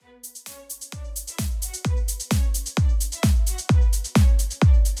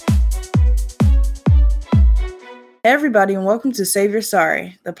Everybody, and welcome to Save Your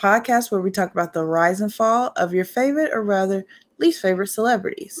Sorry, the podcast where we talk about the rise and fall of your favorite, or rather, least favorite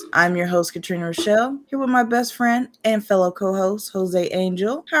celebrities. I'm your host, Katrina Rochelle, here with my best friend and fellow co-host, Jose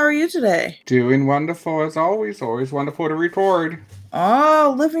Angel. How are you today? Doing wonderful as always. Always wonderful to record.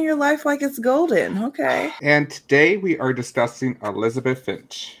 Oh, living your life like it's golden. Okay. And today we are discussing Elizabeth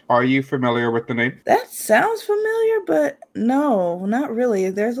Finch. Are you familiar with the name? That sounds familiar, but no, not really.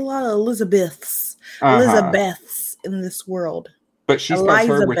 There's a lot of Elizabeths in this world. But she spells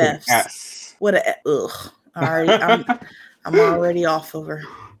her with an Elizabeths. S. What a ugh. I'm already off of her.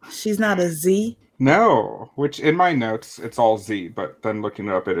 She's not a Z. No, which in my notes it's all Z, but then looking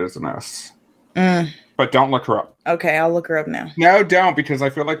it up it is an S. But don't look her up. Okay, I'll look her up now. No, don't, because I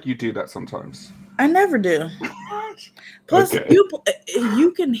feel like you do that sometimes. I never do. Plus, Okay.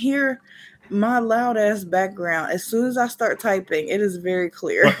 you can hear my loud ass background. As soon as I start typing, it is very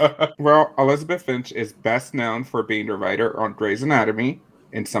clear. Well, Elizabeth Finch is best known for being a writer on Grey's Anatomy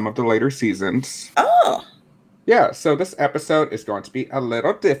in some of the later seasons. Oh. Yeah, so this episode is going to be a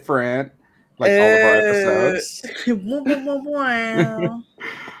little different, like all of our episodes. Wow.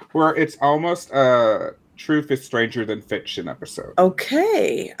 Where it's almost truth is stranger than fiction episode.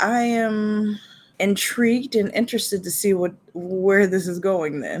 Okay, I am intrigued and interested to see where this is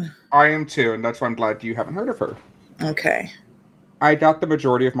going then. I am too, and that's why I'm glad you haven't heard of her. Okay. I got the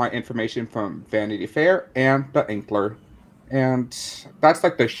majority of my information from Vanity Fair and The Inkler. And that's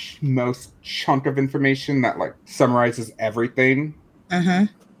like the most chunk of information that like summarizes everything. Mm-hmm.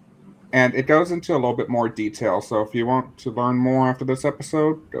 And it goes into a little bit more detail. So if you want to learn more after this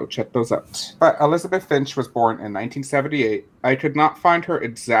episode, go check those out. But Elizabeth Finch was born in 1978. I could not find her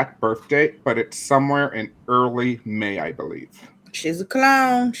exact birth date, but it's somewhere in early May, I believe. She's a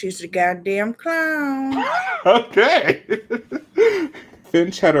clown. She's a goddamn clown. Okay.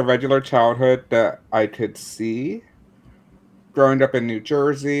 Finch had a regular childhood that I could see. Growing up in New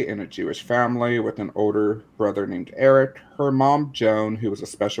Jersey in a Jewish family with an older brother named Eric, her mom Joan, who was a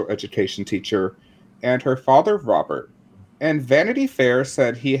special education teacher, and her father Robert. And Vanity Fair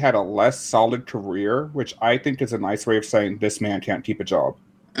said he had a less solid career, which I think is a nice way of saying this man can't keep a job.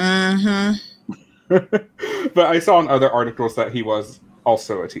 Mm-hmm. But I saw in other articles that he was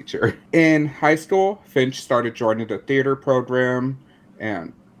also a teacher. In high school, Finch started joining the theater program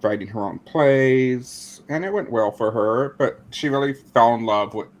and writing her own plays, and it went well for her, but she really fell in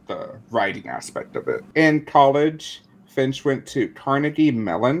love with the writing aspect of it. In college, Finch went to Carnegie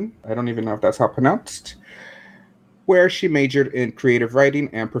Mellon, I don't even know if that's how pronounced, where she majored in creative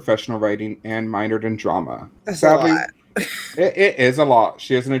writing and professional writing and minored in drama. That's Sadly, a lot. It is a lot.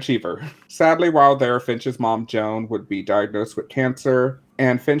 She is an achiever. Sadly, while there, Finch's mom, Joan, would be diagnosed with cancer,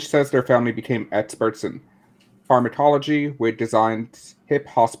 and Finch says their family became experts in pharmacology, wig designs, hip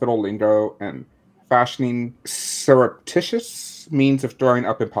hospital lingo, and fashioning surreptitious means of throwing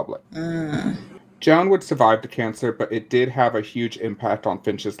up in public. Joan would survive the cancer, but it did have a huge impact on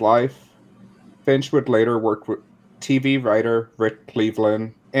Finch's life. Finch would later work with TV writer Rick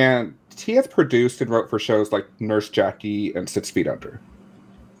Cleveland, and he has produced and wrote for shows like Nurse Jackie and 6 Feet Under.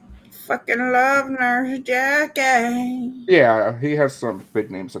 Fucking love Nurse Jackie. Yeah, he has some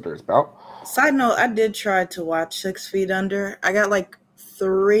big names under his belt. Side note, I did try to watch 6 Feet Under. I got like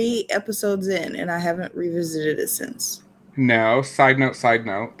 3 episodes in, and I haven't revisited it since. No, side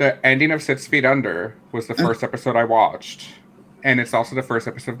note, the ending of 6 Feet Under was the first episode I watched. And it's also the first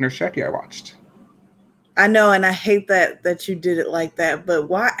episode of Nurse Jackie I watched. I know, and I hate that you did it like that, but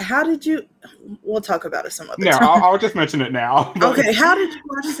why? How did you? We'll talk about it some other time. No, I'll just mention it now. Okay, how did you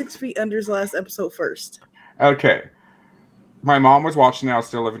watch 6 Feet Under's last episode first? Okay. My mom was watching it. I was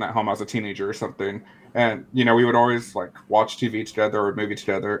still living at home. I was a teenager or something. And, you know, we would always, like, watch TV together or movie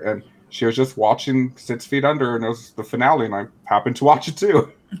together. And she was just watching 6 Feet Under, and it was the finale, and I happened to watch it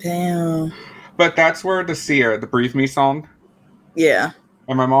too. Damn. But that's where the Sia, the Breathe Me song. Yeah.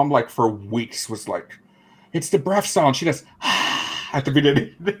 And my mom, like, for weeks was like, it's the breath song. She does at the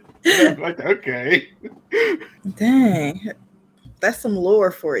beginning. I'm like, okay. Dang. That's some lore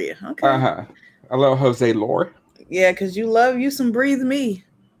for you. Okay. Uh-huh. A little Jose lore. Yeah, because you love you some Breathe Me.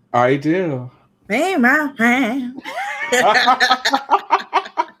 I do. Hey, my friend.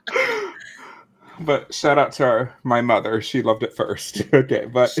 But shout out to my mother. She loved it first. Okay,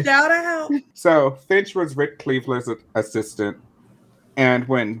 but shout out. So Finch was Rick Cleveland's assistant. And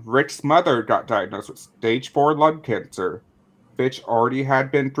when Rick's mother got diagnosed with stage 4 lung cancer, Finch already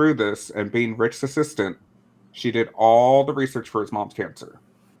had been through this, and being Rick's assistant, she did all the research for his mom's cancer.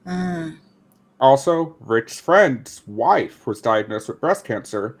 Also, Rick's friend's wife was diagnosed with breast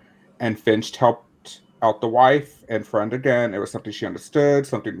cancer, and Finch helped out the wife and friend again. It was something she understood,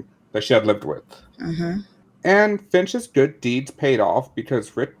 something that she had lived with. And Finch's good deeds paid off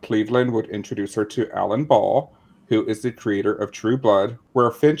because Rick Cleveland would introduce her to Alan Ball, who is the creator of True Blood,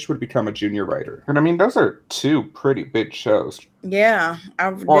 where Finch would become a junior writer. And I mean, those are two pretty big shows. Yeah,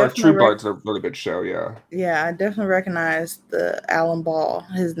 I've Or definitely True Blood's a really big show, yeah. yeah, I definitely recognize the Alan Ball,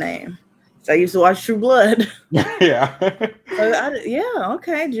 his name. So I used to watch True Blood. Yeah.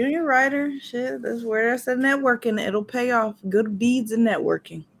 Okay, junior writer, shit. That's where there's the networking. It'll pay off. Good deeds and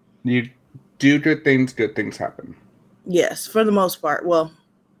networking. You do good things happen. Yes, for the most part. Well,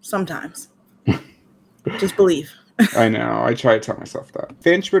 sometimes. Just believe. I know. I try to tell myself that.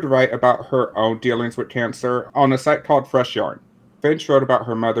 Finch would write about her own dealings with cancer on a site called Fresh Yarn. Finch wrote about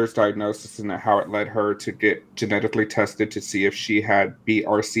her mother's diagnosis and how it led her to get genetically tested to see if she had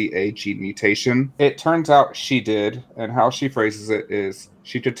BRCA gene mutation. It turns out she did, and how she phrases it is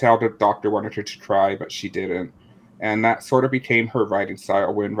she could tell the doctor wanted her to try, but she didn't. And that sort of became her writing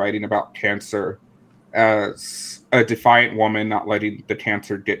style when writing about cancer as a defiant woman, not letting the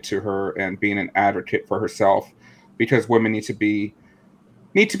cancer get to her and being an advocate for herself, because women need to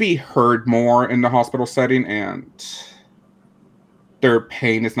be heard more in the hospital setting, and their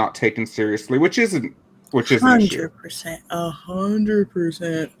pain is not taken seriously, which isn't an issue. 100%.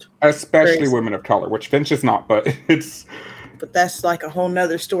 100%. Especially Crazy. women of color, which Finch is not, but that's like a whole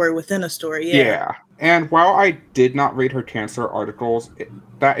nother story within a story. Yeah. And while I did not read her cancer articles,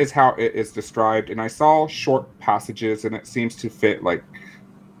 that is how it is described. And I saw short passages, and it seems to fit, like,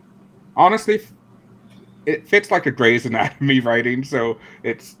 honestly, it fits like a Grey's Anatomy writing, so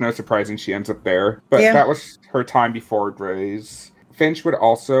it's no surprising she ends up there. But that was her time before Grey's. Finch would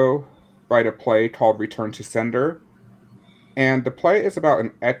also write a play called Return to Sender. And the play is about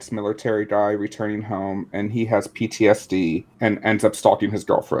an ex-military guy returning home, and he has PTSD and ends up stalking his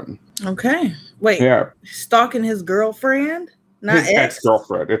girlfriend. Okay. Wait. Yeah. Stalking his girlfriend? Not his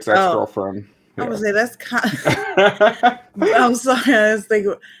ex-girlfriend. It's ex-girlfriend. I would say that's kind of... I'm sorry. I was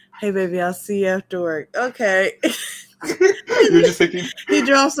thinking, hey, baby, I'll see you after work. Okay. You're just thinking... He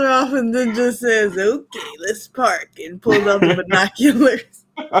drops her off and then just says, okay, let's park, and pulls out the binoculars.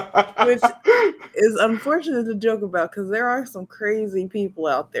 Which is unfortunate to joke about, because there are some crazy people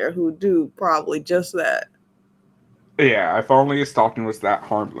out there who do probably just that. Yeah, if only stalking was that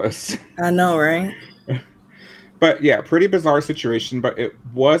harmless. I know, right? But yeah, pretty bizarre situation, but it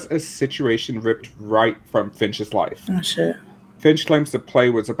was a situation ripped right from Finch's life. Oh, shit. Finch claims the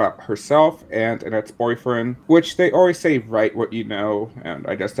play was about herself and an ex-boyfriend, which they always say, write what you know, and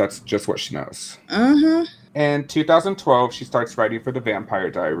I guess that's just what she knows. Mm-hmm. In 2012, she starts writing for the Vampire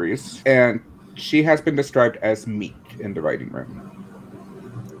Diaries, and she has been described as meek in the writing room.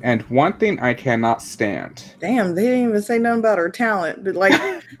 And one thing I cannot stand... Damn, they didn't even say nothing about her talent, but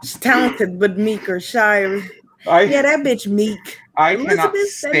like, she's talented but meek or shy. Yeah, that bitch meek. I cannot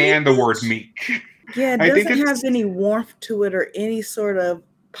stand the word meek. Yeah, it doesn't have any warmth to it or any sort of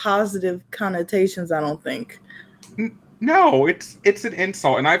positive connotations, I don't think. No, it's an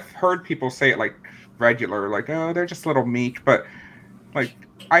insult, and I've heard people say it like regular, like, oh, they're just a little meek, but like,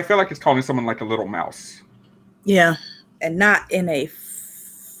 I feel like it's calling someone like a little mouse. Yeah, and not in a...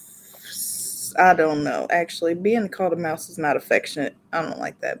 I don't know. Actually, being called a mouse is not affectionate. I don't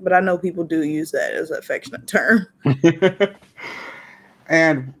like that, but I know people do use that as an affectionate term.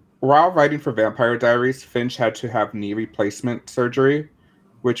 And while writing for Vampire Diaries, Finch had to have knee replacement surgery,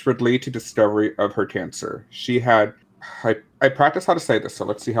 which would lead to discovery of her cancer. She had... I practice how to say this, so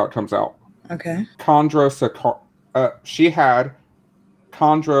let's see how it comes out. Okay. She had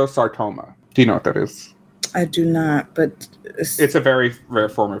chondrosarcoma. Do you know what that is? I do not, but... It's a very rare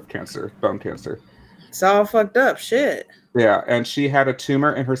form of cancer, bone cancer. It's all fucked up, shit. Yeah, and she had a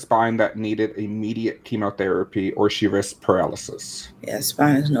tumor in her spine that needed immediate chemotherapy, or she risked paralysis. Yeah,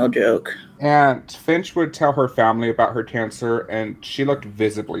 spine is no joke. And Finch would tell her family about her cancer, and she looked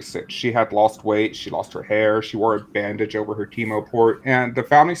visibly sick. She had lost weight, she lost her hair, she wore a bandage over her chemo port, and the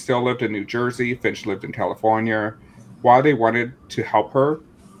family still lived in New Jersey. Finch lived in California. While they wanted to help her,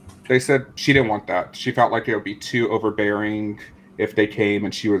 they said she didn't want that. She felt like it would be too overbearing if they came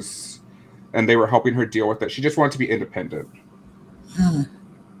and they were helping her deal with it. She just wanted to be independent.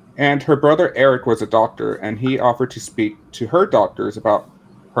 And her brother Eric was a doctor, and he offered to speak to her doctors about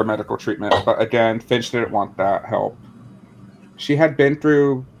her medical treatment. But again, Finch didn't want that help. She had been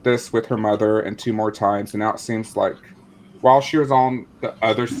through this with her mother and 2 more times, and now it seems like while she was on the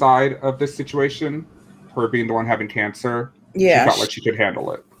other side of this situation, her being the one having cancer, she felt like she could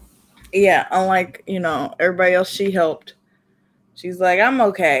handle it. Yeah, unlike, everybody else she helped. She's like, I'm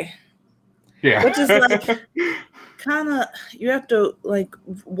okay. Yeah. Which is like, kind of, you have to like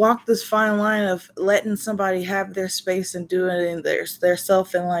walk this fine line of letting somebody have their space and doing it in their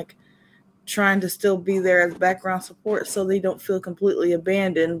self, and like trying to still be there as background support so they don't feel completely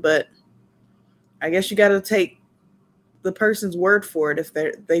abandoned. But I guess you got to take the person's word for it. If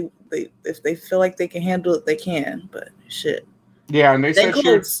they feel like they can handle it, they can. But shit. Yeah, and they Stay said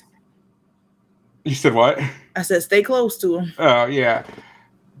close. You said what? I said stay close to them. Oh, yeah.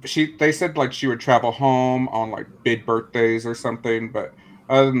 They said like she would travel home on like big birthdays or something, but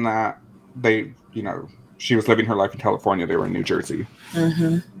other than that, she was living her life in California. They were in New Jersey.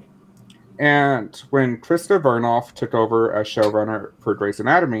 Mm-hmm. And when Krista Vernoff took over as showrunner for Grey's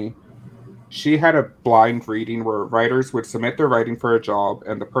Anatomy, she had a blind reading where writers would submit their writing for a job,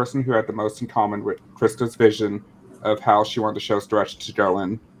 and the person who had the most in common with Krista's vision of how she wanted the show's direction to go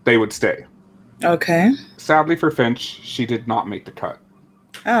in, they would stay. Okay. Sadly for Finch, she did not make the cut.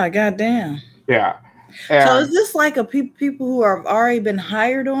 Oh, goddamn. Yeah. So is this like a people who have already been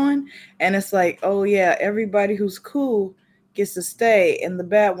hired on, and it's like, oh yeah, everybody who's cool gets to stay and the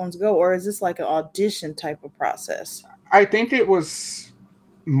bad ones go, or is this like an audition type of process? I think it was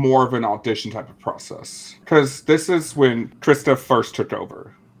more of an audition type of process, because this is when Krista first took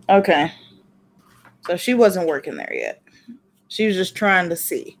over. Okay. So she wasn't working there yet. She was just trying to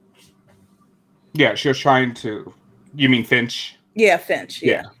see. Yeah, she was trying to... You mean Finch? Yeah, Finch.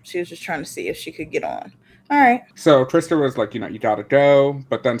 Yeah. She was just trying to see if she could get on. All right. So Krista was like, you gotta go.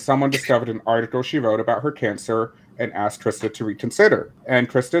 But then someone discovered an article she wrote about her cancer and asked Krista to reconsider. And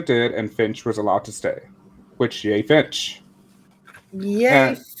Krista did, and Finch was allowed to stay. Which, yay, Finch.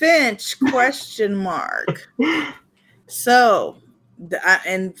 Yay, Finch, question mark. So, that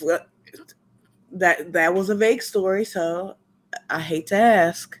was a vague story, so I hate to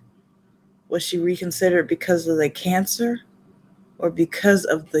ask. Was she reconsidered because of the cancer or because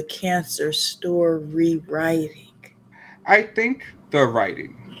of the cancer story writing? I think the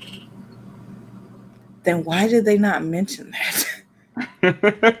writing. Then why did they not mention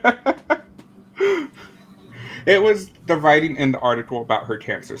that? It was the writing in the article about her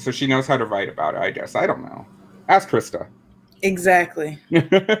cancer, so she knows how to write about it, I guess. I don't know. Ask Krista. Exactly.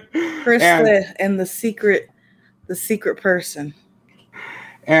 Krista and the secret person.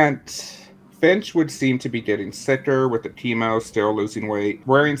 And Finch would seem to be getting sicker with the chemo, still losing weight,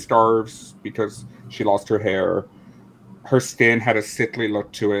 wearing scarves because she lost her hair. Her skin had a sickly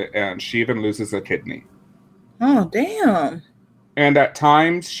look to it, and she even loses a kidney. Oh, damn. And at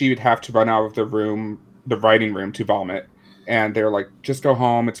times, she would have to run out of the writing room, to vomit. And they're like, just go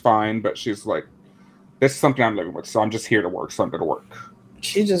home, it's fine. But she's like, this is something I'm living with, so I'm just here to work, so I'm going to work.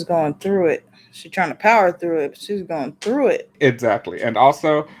 She's just going through it. She's trying to power through it, but she's going through it. Exactly. And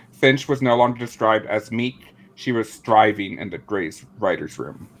also, Finch was no longer described as meek. She was thriving in the Grey's writer's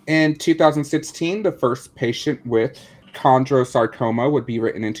room. In 2016, the first patient with chondrosarcoma would be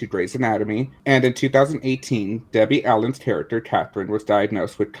written into Grey's Anatomy. And in 2018, Debbie Allen's character, Catherine, was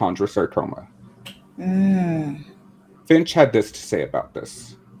diagnosed with chondrosarcoma. Finch had this to say about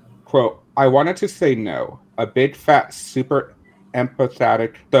this. Quote, I wanted to say no. A big, fat, super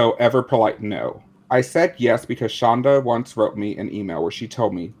empathetic, though ever polite no. I said yes because Shonda once wrote me an email where she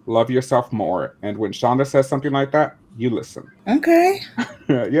told me, love yourself more. And when Shonda says something like that, you listen. Okay.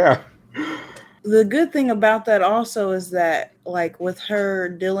 Yeah. The good thing about that also is that, like, with her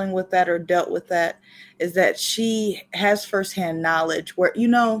dealing with that or dealt with that, is that she has firsthand knowledge where,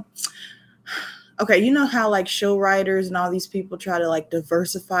 okay, you know how like show writers and all these people try to like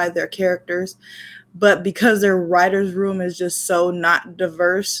diversify their characters, but because their writer's room is just so not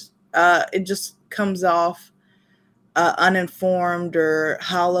diverse, it just comes off uninformed or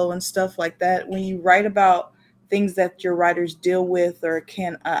hollow and stuff like that. When you write about things that your writers deal with or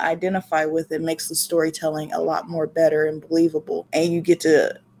can identify with, it makes the storytelling a lot more better and believable. And you get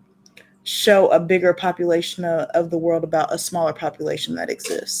to show a bigger population of the world about a smaller population that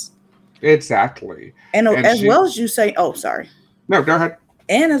exists. Exactly. And as well as you say, oh, sorry. No, go ahead.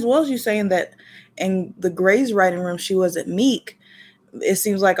 And as well as you saying that in the Grey's writing room, she wasn't meek. It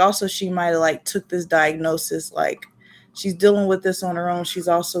seems like also she might have like took this diagnosis, like she's dealing with this on her own. She's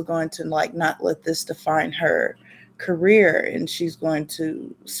also going to like not let this define her career, and she's going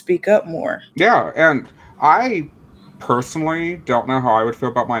to speak up more. Yeah, and I personally don't know how I would feel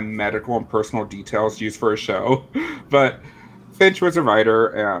about my medical and personal details used for a show, but Finch was a writer,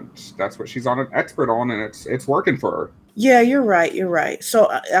 and that's what she's an expert on, and it's working for her. Yeah, you're right. So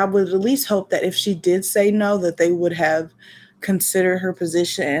I would at least hope that if she did say no, that they would have considered her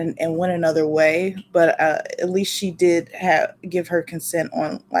position and went another way. But at least she did give her consent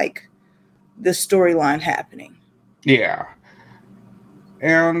on like the storyline happening. Yeah.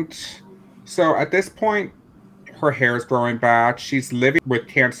 And so at this point, her hair is growing back. She's living with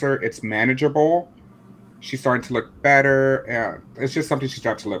cancer. It's manageable. she's starting to look better, and it's just something she's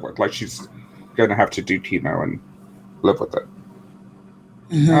got to live with. Like, she's gonna have to do chemo and live with it.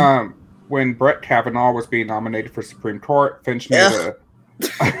 Mm-hmm. When Brett Kavanaugh was being nominated for Supreme Court, Finch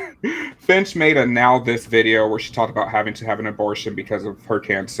made a Now This video where she talked about having to have an abortion because of her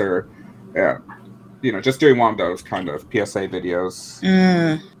cancer. Yeah. Just doing one of those kind of PSA videos.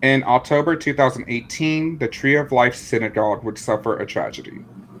 In October 2018, the Tree of Life Synagogue would suffer a tragedy.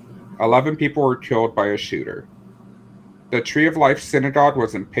 11 people were killed by a shooter. The Tree of Life Synagogue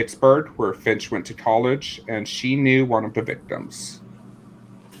was in Pittsburgh, where Finch went to college, and she knew one of the victims.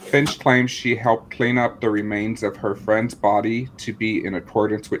 Finch claims she helped clean up the remains of her friend's body to be in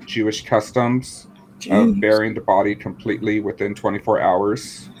accordance with Jewish customs of burying the body completely within 24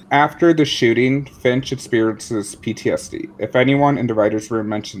 hours. After the shooting, Finch experiences PTSD. If anyone in the writer's room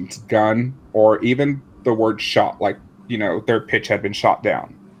mentions gun or even the word shot, like, their pitch had been shot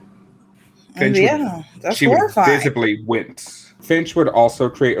down, Finch that's horrifying. would visibly wince. Finch would also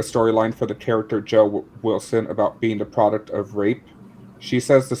create a storyline for the character Joe Wilson about being the product of rape. She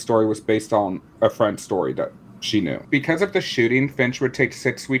says the story was based on a friend's story that she knew. Because of the shooting, Finch would take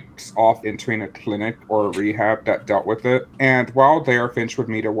 6 weeks off entering a clinic or a rehab that dealt with it. And while there, Finch would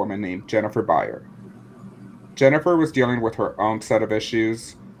meet a woman named Jennifer Beyer. Jennifer was dealing with her own set of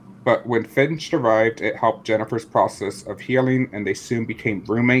issues, but when Finch arrived, it helped Jennifer's process of healing, and they soon became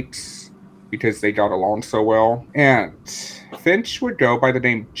roommates because they got along so well. And Finch would go by the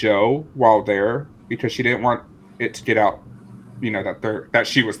name Joe while there because she didn't want it to get out that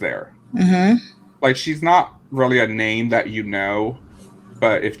she was there. Mm-hmm. Like, she's not really a name that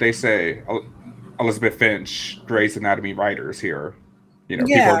but if they say Elizabeth Finch, Grey's Anatomy writers here, people are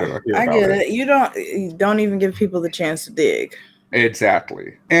gonna hear about it. I get it. You don't even give people the chance to dig.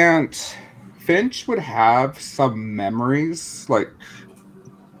 Exactly. And Finch would have some memories, like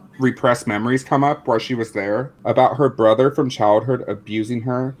repressed memories, come up while she was there about her brother from childhood abusing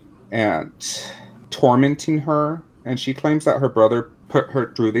her and tormenting her. And she claims that her brother put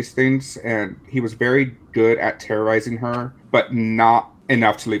her through these things, and he was very good at terrorizing her, but not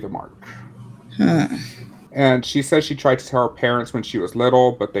enough to leave a mark. And she says she tried to tell her parents when she was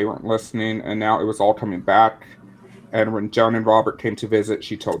little, but they weren't listening, and now it was all coming back. And when Joan and Robert came to visit,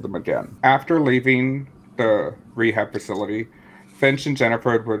 she told them again. After leaving the rehab facility, Finch and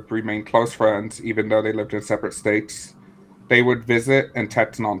Jennifer would remain close friends, even though they lived in separate states. They would visit and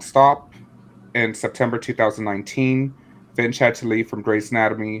text nonstop. In September 2019, Finch had to leave from Grey's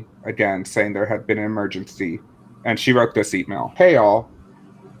Anatomy again, saying there had been an emergency. And she wrote this email. Hey, all.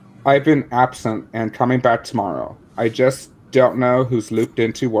 I've been absent and coming back tomorrow. I just don't know who's looped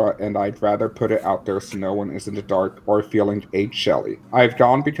into what, and I'd rather put it out there so no one is in the dark or feeling eggshelly. I've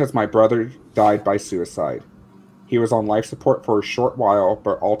gone because my brother died by suicide. He was on life support for a short while,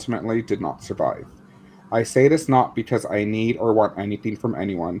 but ultimately did not survive. I say this not because I need or want anything from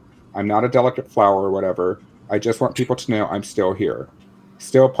anyone. I'm not a delicate flower or whatever. I just want people to know I'm still here.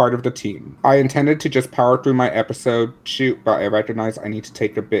 Still part of the team. I intended to just power through my episode shoot, but I recognize I need to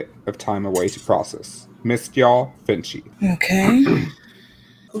take a bit of time away to process. Missed y'all, Finchy. Okay.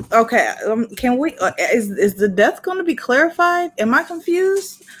 Okay. Can we? Is the death going to be clarified? Am I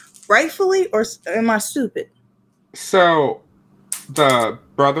confused, rightfully, or am I stupid? So, the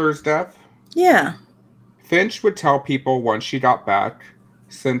brother's death? Yeah. Finch would tell people once she got back,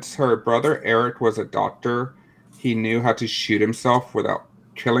 since her brother Eric was a doctor, he knew how to shoot himself without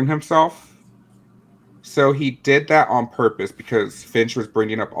killing himself. So he did that on purpose because Finch was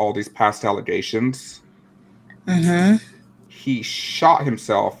bringing up all these past allegations. Mm-hmm. He shot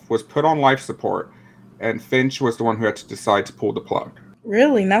himself, was put on life support, and Finch was the one who had to decide to pull the plug.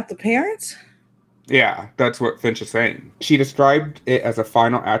 Really? Not the parents? Yeah, that's what Finch is saying. She described it as a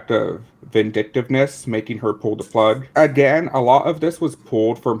final act of vindictiveness, making her pull the plug. Again, a lot of this was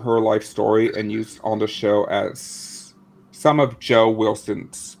pulled from her life story and used on the show as some of Joe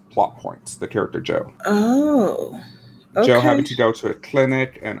Wilson's plot points, the character Joe. Oh. Okay. Joe having to go to a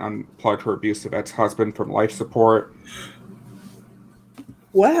clinic and unplug her abusive ex-husband from life support.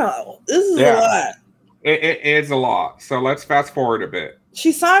 Wow, this is a lot. It is a lot. So let's fast forward a bit.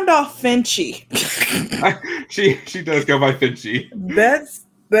 She signed off Finchy. she does go by Finchy.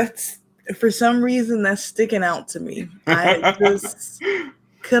 That's for some reason that's sticking out to me.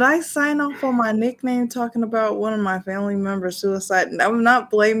 Could I sign off on my nickname talking about one of my family members' suicide? And I'm not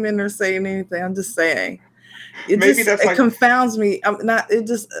blaming or saying anything. I'm just saying it confounds me.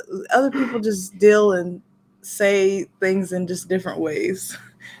 Other people just deal and say things in just different ways.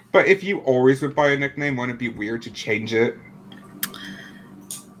 But if you always would buy a nickname, wouldn't it be weird to change it?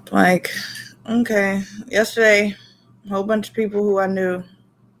 Like, okay, yesterday, a whole bunch of people who I knew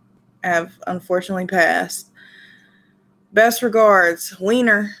have unfortunately passed. Best regards,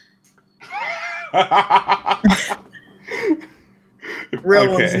 Wiener.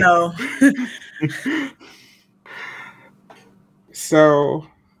 Real ones know. So,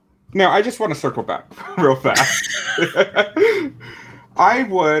 no, I just want to circle back real fast.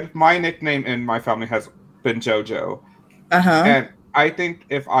 My nickname in my family has been JoJo. Uh-huh. And I think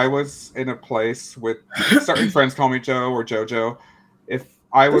if I was in a place with certain friends call me Joe or JoJo, if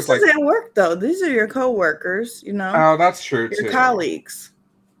I was this is at work though. These are your coworkers, you know. Oh, that's true your too. Colleagues.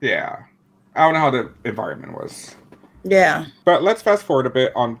 Yeah. I don't know how the environment was. Yeah. But let's fast forward a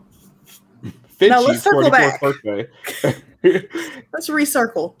bit on Finchie's 44th birthday. Let's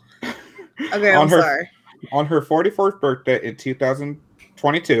recircle. Okay, I'm sorry. On her 44th birthday in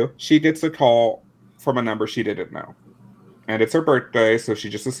 2022, she gets a call from a number she didn't know. And it's her birthday, so she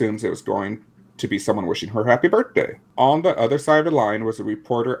just assumes it was going to be someone wishing her happy birthday. On the other side of the line was a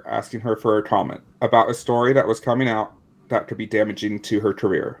reporter asking her for a comment about a story that was coming out that could be damaging to her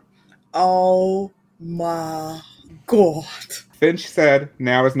career. Oh my God. Finch said,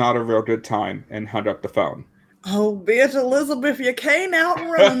 "Now is not a real good time," and hung up the phone. Oh, bitch, Elizabeth, you can't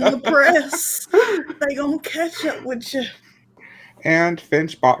outrun the press. They gonna catch up with you. And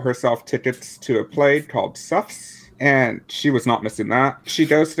Finch bought herself tickets to a play called Suffs, and she was not missing that. She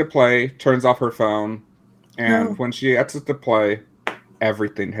goes to the play, turns off her phone, and when she exits the play,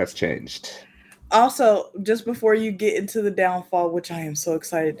 everything has changed. Also, just before you get into the downfall, which I am so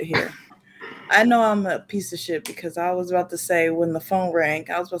excited to hear, I know I'm a piece of shit because I was about to say when the phone rang,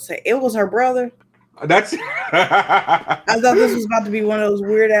 I was about to say it was her brother. That's. I thought this was about to be one of those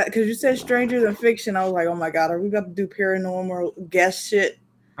weird because you said stranger than fiction. I was like, oh my God, are we about to do paranormal guest shit?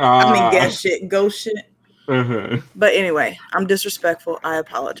 Guest shit, ghost shit. Uh-huh. But anyway, I'm disrespectful. I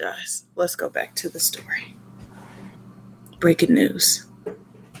apologize. Let's go back to the story. Breaking news.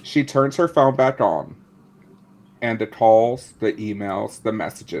 She turns her phone back on, and the calls, the emails, the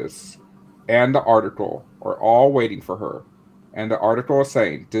messages, and the article are all waiting for her. And the article is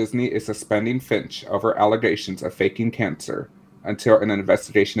saying Disney is suspending Finch over allegations of faking cancer until an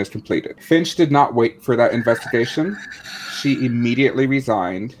investigation is completed. Finch did not wait for that investigation. She immediately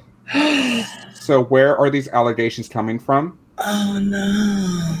resigned. So where are these allegations coming from? Oh,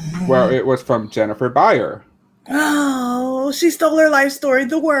 no. Well, it was from Jennifer Beyer. Oh, she stole her life story,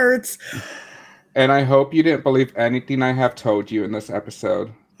 the words. And I hope you didn't believe anything I have told you in this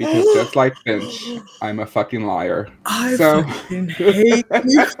episode. Because just like Finch, I'm a fucking liar. I fucking hate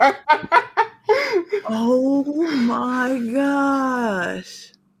you. Oh my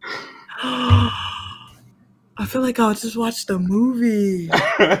gosh. I feel like I just watched a movie.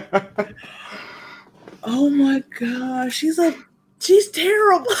 Oh my gosh. She's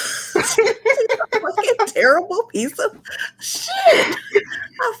terrible. She's a fucking terrible piece of shit.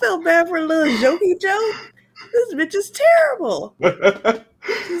 I felt bad for a little jokey joke. This bitch is terrible.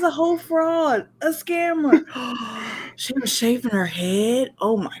 She's a whole fraud, a scammer. She was shaving her head.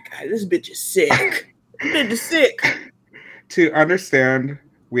 Oh my God, this bitch is sick. This bitch is sick. To understand,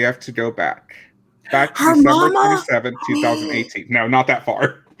 we have to go back. Back to Her December mama? 27, 2018. No, not that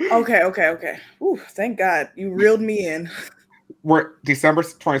far. Okay. Ooh, thank God. You reeled me in. We're December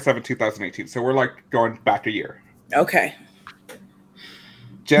 27, 2018. So we're like going back a year. Okay.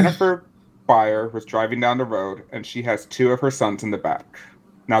 Jennifer Beyer was driving down the road and she has two of her sons in the back.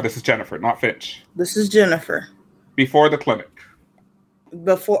 Now this is Jennifer, not Finch. This is Jennifer. Before the clinic.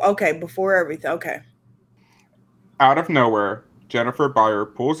 Before everything. Okay. Out of nowhere, Jennifer Beyer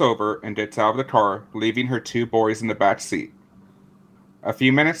pulls over and gets out of the car, leaving her two boys in the back seat. A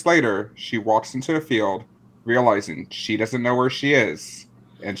few minutes later, she walks into a field, realizing she doesn't know where she is,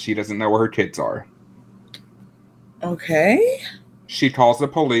 and she doesn't know where her kids are. Okay. She calls the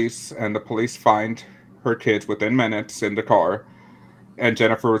police, and the police find her kids within minutes in the car, and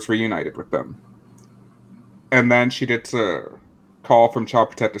Jennifer was reunited with them. And then she gets a call from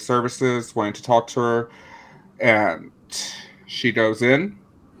Child Protective Services wanting to talk to her, and she goes in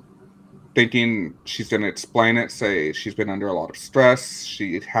thinking she's going to explain it, say she's been under a lot of stress,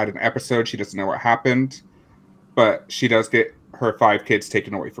 she had an episode, she doesn't know what happened, but she does get her 5 kids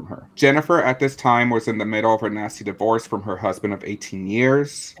taken away from her. Jennifer at this time was in the middle of a nasty divorce from her husband of 18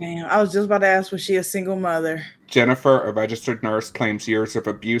 years. Damn, I was just about to ask, was she a single mother? Jennifer, a registered nurse, claims years of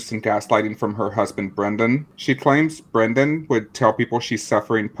abuse and gaslighting from her husband, Brendan. She claims Brendan would tell people she's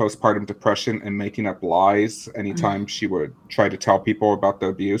suffering postpartum depression and making up lies anytime she would try to tell people about the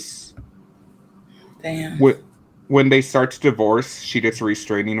abuse. Damn. When they start to divorce, she gets a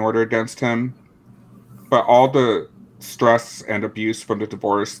restraining order against him. But all the stress and abuse from the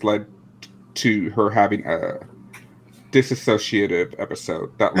divorce led to her having disassociative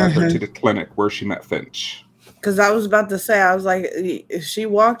episode that led her to the clinic where she met Finch. Because I was about to say, I was like, if she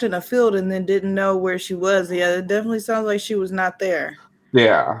walked in a field and then didn't know where she was, yeah, it definitely sounds like she was not there.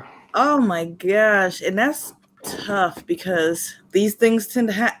 Yeah. Oh my gosh. And that's tough because these things tend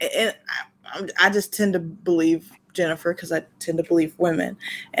to happen. And I just tend to believe Jennifer because I tend to believe women.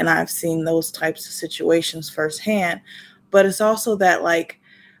 And I've seen those types of situations firsthand. But it's also that like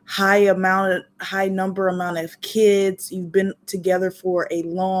high number amount of kids. You've been together for a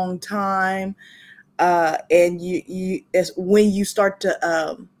long time. And you as when you start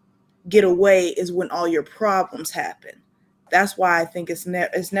to get away is when all your problems happen. That's why I think it's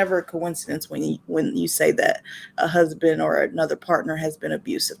never a coincidence when you say that a husband or another partner has been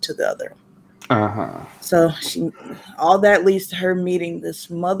abusive to the other. So all that leads to her meeting this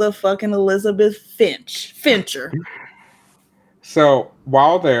motherfucking Elizabeth Fincher. So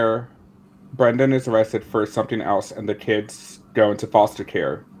while there, Brendan is arrested for something else, and the kids go into foster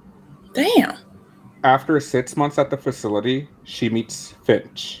care. Damn. After 6 months at the facility, she meets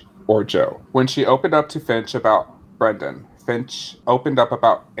Finch, or Joe. When she opened up to Finch about Brendan, Finch opened up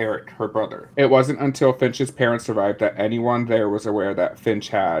about Eric, her brother. It wasn't until Finch's parents arrived that anyone there was aware that Finch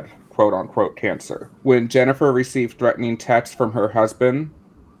had quote-unquote cancer. When Jennifer received threatening texts from her husband,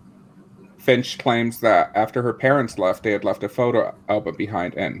 Finch claims that after her parents left, they had left a photo album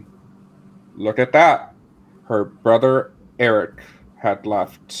behind, and look at that. Her brother Eric had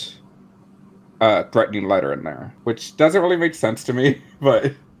left a threatening letter in there, which doesn't really make sense to me,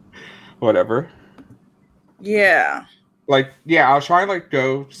 but whatever. Yeah. Like, yeah, I'll try and like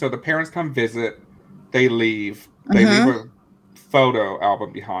go. So the parents come visit, they leave. They leave a photo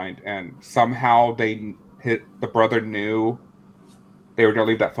album behind, and somehow the brother knew they were going to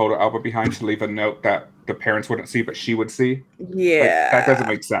leave that photo album behind to leave a note that the parents wouldn't see, but she would see. Yeah. Like, that doesn't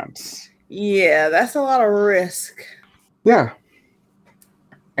make sense. Yeah, that's a lot of risk. Yeah.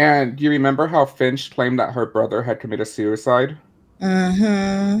 And you remember how Finch claimed that her brother had committed suicide?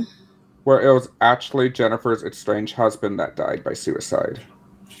 Mm-hmm. Where it was actually Jennifer's estranged husband that died by suicide.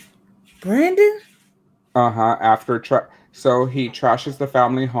 Brandon? So he trashes the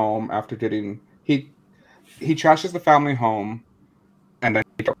family home after getting... He trashes the family home, and then...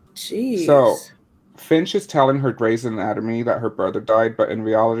 Jeez. So Finch is telling her Grey's Anatomy that her brother died, but in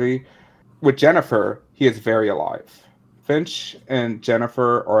reality, with Jennifer, he is very alive. Finch and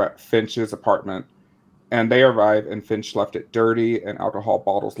Jennifer are at Finch's apartment, and they arrive, and Finch left it dirty and alcohol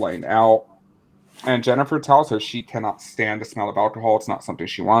bottles laying out. And Jennifer tells her she cannot stand the smell of alcohol. It's not something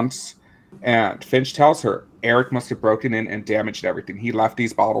she wants. And Finch tells her Eric must have broken in and damaged everything. He left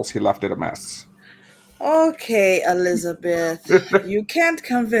these bottles. He left it a mess. Okay, Elizabeth. You can't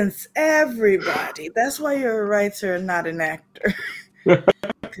convince everybody. That's why you're a writer and not an actor.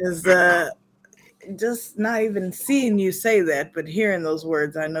 Because just not even seeing you say that, but hearing those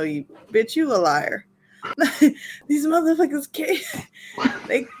words, I know you a liar. These motherfuckers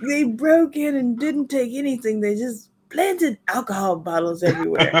they broke in and didn't take anything. They just planted alcohol bottles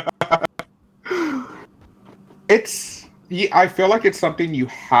everywhere. I feel like it's something you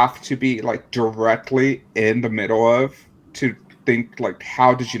have to be like directly in the middle of to think like,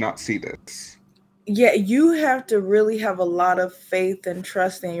 how did you not see this? Yeah, you have to really have a lot of faith and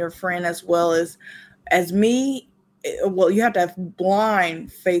trust in your friend as well as me. Well, you have to have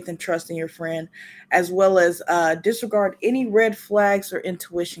blind faith and trust in your friend, as well as disregard any red flags or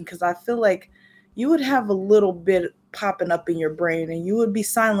intuition, because I feel like you would have a little bit popping up in your brain, and you would be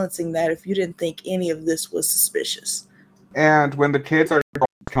silencing that if you didn't think any of this was suspicious. And when the kids are going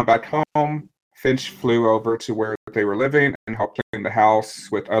to come back home, Finch flew over to where they were living and helped clean the house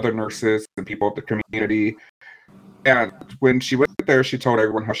with other nurses and people of the community. And when she went there, she told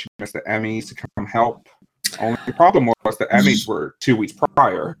everyone how she missed the Emmys to come help. Only problem was the Emmys were 2 weeks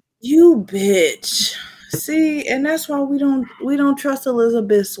prior. You bitch. See, and that's why we don't trust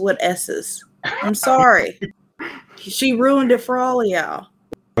Elizabeth with S's. I'm sorry. She ruined it for all of y'all.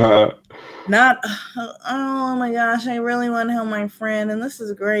 Not, oh my gosh, I really want to help my friend, and this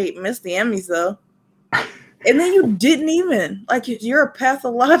is great. Missed the Emmys though. And then you didn't even, like, you're a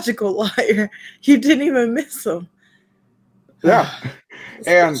pathological liar. You didn't even miss them. Yeah.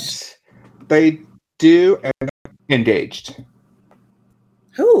 And they do end up engaged.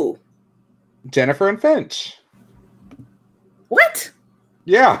 Who? Jennifer and Finch. What?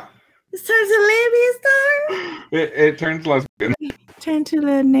 Yeah. This turns a lesbian story? It turns lesbian. Turn to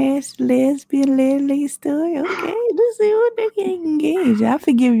the next lesbian story. Okay, let's see what they get engaged. I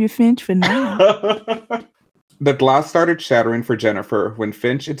forgive you, Finch, for now. The glass started shattering for Jennifer when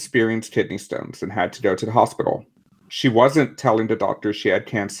Finch experienced kidney stones and had to go to the hospital. She wasn't telling the doctor she had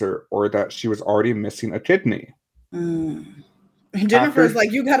cancer or that she was already missing a kidney. Mm. Jennifer's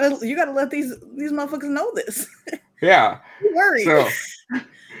like, you gotta let these motherfuckers know this. Yeah. You worried. So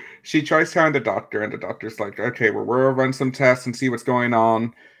she tries telling the doctor, and the doctor's like, okay, we'll run some tests and see what's going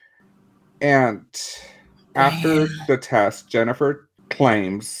on. And after the test, Jennifer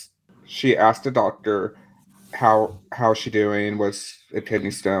claims she asked the doctor how she doing, was it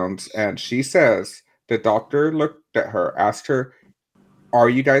kidney stones, and she says the doctor looked at her, asked her, are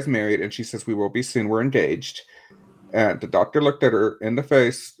you guys married? And she says, we will be soon, we're engaged. And the doctor looked at her in the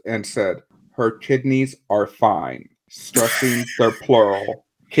face and said, her kidneys are fine, stressing their plural,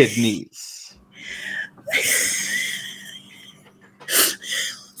 kidneys.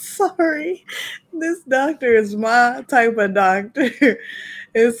 Sorry, this doctor is my type of doctor.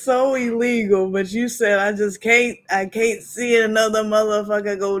 It's so illegal, but you said I can't see another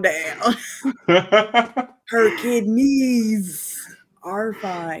motherfucker go down. Her kidneys are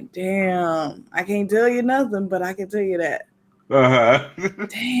fine. Damn. I can't tell you nothing, but I can tell you that.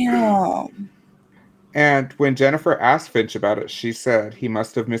 Damn. And when Jennifer asked Finch about it, she said he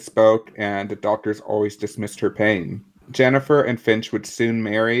must have misspoke and the doctors always dismissed her pain. Jennifer and Finch would soon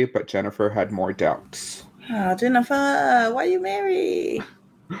marry, but Jennifer had more doubts. Oh, Jennifer, why you marry?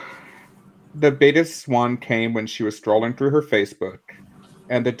 The biggest one came when she was strolling through her Facebook,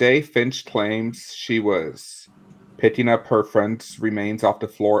 and the day Finch claims she was picking up her friend's remains off the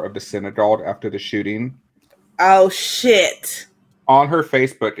floor of the synagogue after the shooting. Oh, shit. On her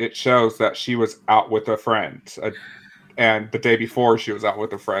Facebook, it shows that she was out with a friend, and the day before she was out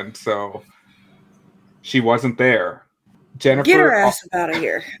with a friend, so she wasn't there. Jennifer, get her ass up out of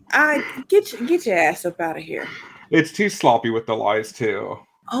here. Get your ass up out of here. It's too sloppy with the lies, too.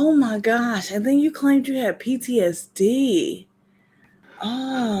 Oh my gosh. And then you claimed you had PTSD.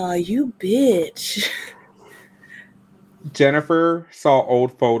 Oh, you bitch. Jennifer saw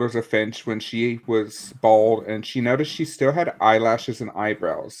old photos of Finch when she was bald, and she noticed she still had eyelashes and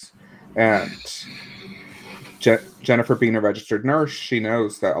eyebrows. And Jennifer, being a registered nurse, she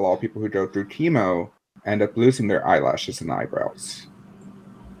knows that a lot of people who go through chemo end up losing their eyelashes and eyebrows.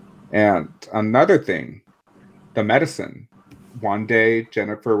 And another thing, the medicine. One day,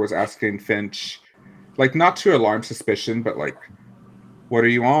 Jennifer was asking Finch, like, not to alarm suspicion, but like, what are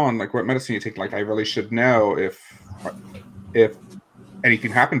you on? Like, what medicine you take? Like, I really should know if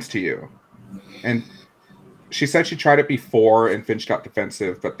anything happens to you. And she said she tried it before and Finch got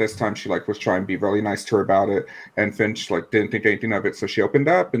defensive, but this time she like was trying to be really nice to her about it, and Finch like didn't think anything of it, so she opened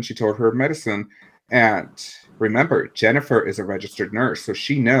up and she told her medicine. And remember, Jennifer is a registered nurse, so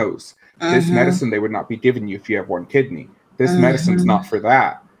she knows this medicine they would not be giving you if you have one kidney. This medicine's not for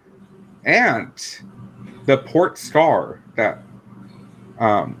that. And the port scar that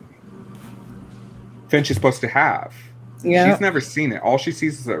Finch is supposed to have, she's never seen it. All she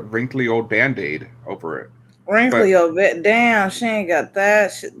sees is a wrinkly old Band-Aid over it. Wrinkly old bit. Damn, she ain't got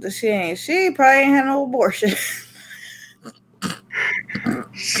that. She probably ain't had no abortion.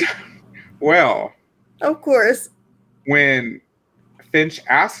 Well, of course. When Finch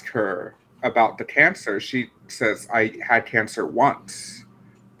asked her about the cancer, she says, I had cancer once,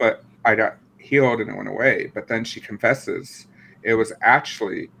 but I got healed and it went away. But then she confesses it was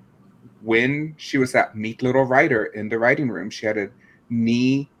actually when she was at Meet Little Writer in the writing room. She had a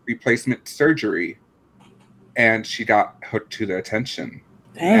knee replacement surgery and she got hooked to the attention.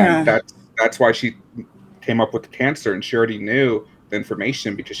 Damn. And that's why she came up with the cancer, and she already knew the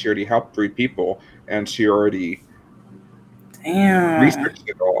information because she already helped 3 people and she already researched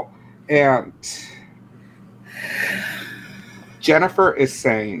it all. And Jennifer is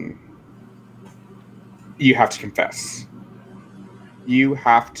saying, you have to confess. You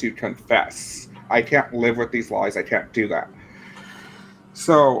have to confess. I can't live with these lies. I can't do that.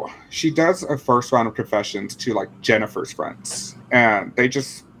 So she does a first round of confessions to like Jennifer's friends, and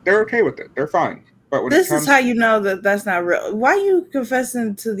they're okay with it. They're fine. But when this is how you know that that's not real. Why you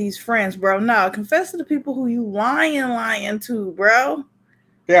confessing to these friends, bro? No, confess to the people who you lying to, bro.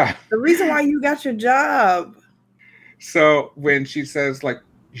 Yeah. The reason why you got your job. So when she says like,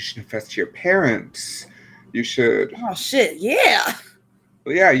 you should confess to your parents, you should. Oh shit, yeah.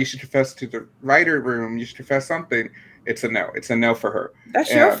 Yeah, you should confess to the writer room. You should confess something. It's a no. It's a no for her.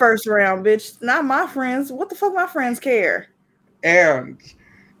 That's your first round, bitch. Not my friends. What the fuck my friends care? And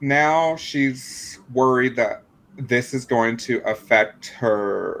now she's worried that this is going to affect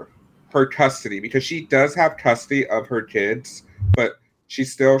her custody, because she does have custody of her kids, but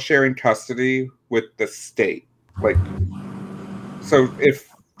she's still sharing custody with the state. Like, so if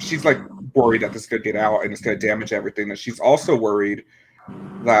she's like worried that this is going to get out and it's going to damage everything, that she's also worried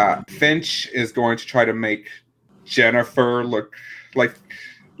that Finch is going to try to make Jennifer look like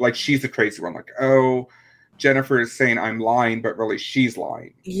she's the crazy one. Like, oh, Jennifer is saying I'm lying, but really she's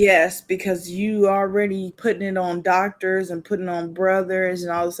lying. Yes, because you already putting it on doctors and putting on brothers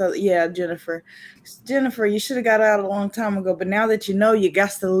and all this other. Yeah, Jennifer, you should have got out a long time ago. But now that you know, you got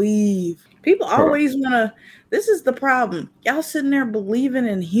to leave. People always want to. This is the problem. Y'all sitting there believing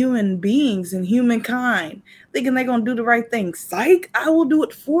in human beings and humankind, thinking they're gonna do the right thing. Psych! I will do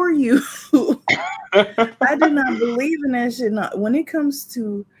it for you. I do not believe in that shit. No. When it comes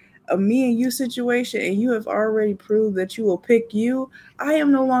to a me and you situation, and you have already proved that you will pick you, I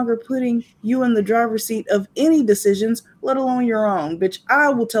am no longer putting you in the driver's seat of any decisions, let alone your own. Bitch, I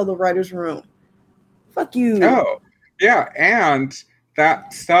will tell the writer's room. Fuck you. Oh, yeah. And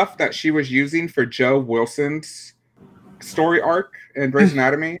that stuff that she was using for Joe Wilson's story arc in Grey's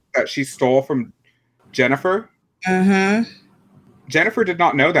Anatomy that she stole from Jennifer. Mm-hmm. Jennifer did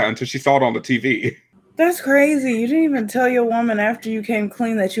not know that until she saw it on the TV. That's crazy. You didn't even tell your woman after you came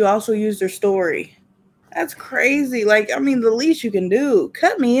clean that you also used her story. That's crazy. Like, I mean, the least you can do,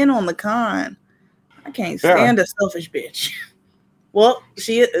 cut me in on the con. I can't stand a selfish bitch. Well,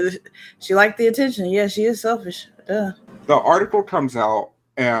 she liked the attention. Yeah, she is selfish. Duh. The article comes out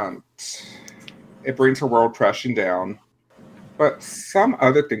and it brings her world crashing down. But some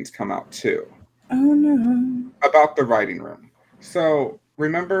other things come out too. Oh no. About the writing room. So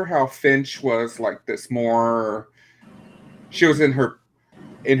remember how Finch was like this more, she was in her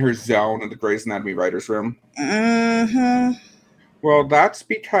zone in the Grey's Anatomy writers room. Mm-hmm. Well, that's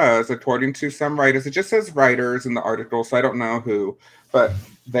because, according to some writers, it just says writers in the article, so I don't know who, but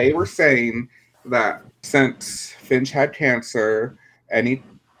they were saying that since Finch had cancer,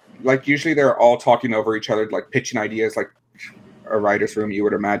 usually they're all talking over each other, like pitching ideas, like a writer's room, you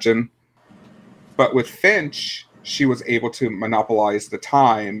would imagine. But with Finch, she was able to monopolize the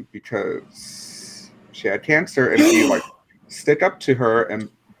time because she had cancer, and if you like stick up to her and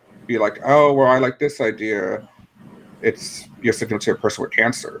be like, oh, well, I like this idea, you're sticking to a person with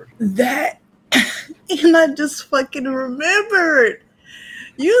cancer. That, and I just fucking remembered.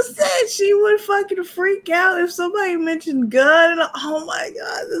 You said she would fucking freak out if somebody mentioned gun. Oh my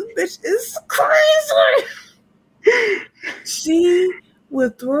god, this bitch is crazy. She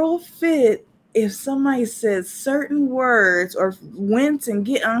would throw a fit if somebody said certain words or wince and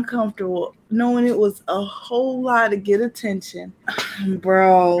get uncomfortable, knowing it was a whole lot to get attention.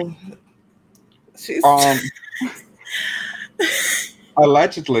 Bro. She's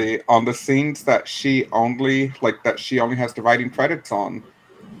allegedly on the scenes that she only has the writing credits on,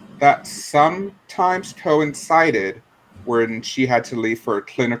 that sometimes coincided when she had to leave for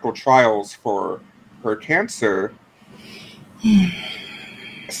clinical trials for her cancer.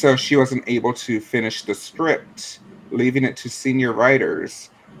 So she wasn't able to finish the script, leaving it to senior writers,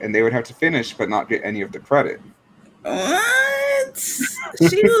 and they would have to finish but not get any of the credit. What?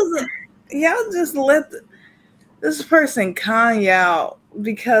 She was y'all just let this person con y'all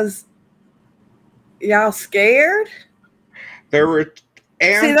because y'all scared? There were,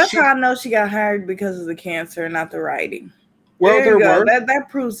 and see, that's how I know she got hired, because of the cancer, not the writing. Well, there were. That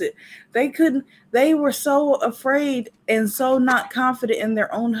proves it. They were so afraid and so not confident in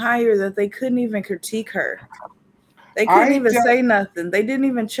their own hire that they couldn't even critique her. They couldn't even say nothing. They didn't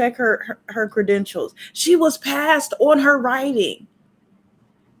even check her credentials. She was passed on her writing.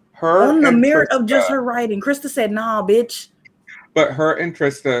 On the merit of just her writing. Krista said, nah, bitch. But her and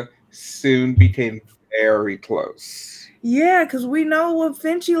Krista soon became very close. Yeah, because we know what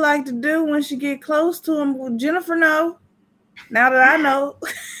Finchy liked to do when she get close to him. Well, Jennifer know. Now that I know.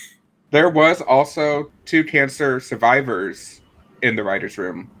 There was also 2 cancer survivors in the writer's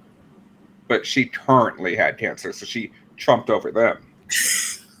room. But she currently had cancer, so she trumped over them.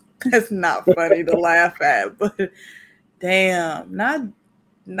 That's not funny to laugh at, but damn,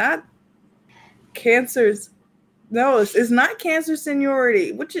 not cancers. No, it's not cancer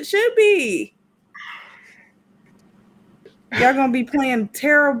seniority, which it should be. Y'all gonna be playing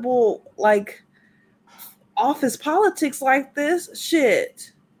terrible, like, office politics like this?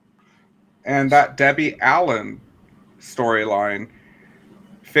 Shit. And that Debbie Allen storyline,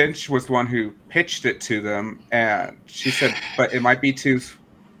 Finch was the one who pitched it to them, and she said, but it might be too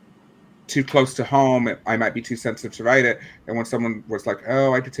close to home. I might be too sensitive to write it. And when someone was like,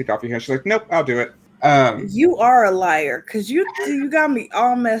 oh, I could take off your hand, she's like, nope, I'll do it. You are a liar, because you got me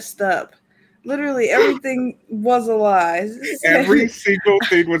all messed up. Literally everything was a lie. Every single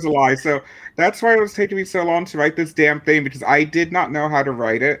thing was a lie. So that's why it was taking me so long to write this damn thing, because I did not know how to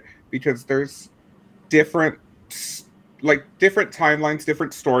write it, because there's different timelines,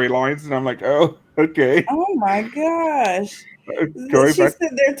 different storylines, and I'm like, oh, okay. Oh my gosh. She said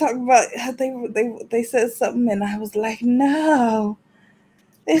they're talking about how they said something, and I was like, no,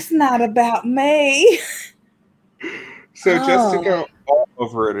 it's not about me. So just to Oh, go all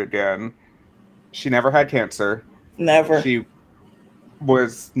over it again, she never had cancer. never. She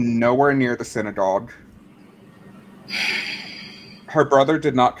was nowhere near the synagogue. Her brother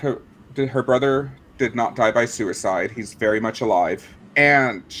did not her brother did not die by suicide. He's very much alive.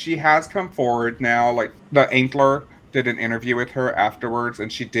 And she has come forward now, like the Antler did an interview with her afterwards,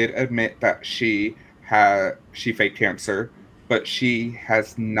 and she did admit that she faked cancer, but she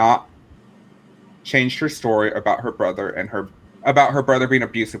has not changed her story about her brother and her brother being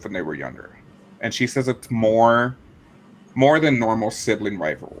abusive when they were younger. And she says it's more than normal sibling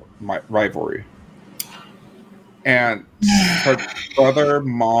rivalry. And her brother,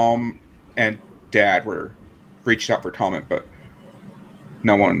 mom, and dad were reached out for comment, but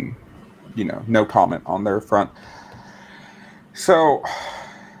no one, no comment on their front. So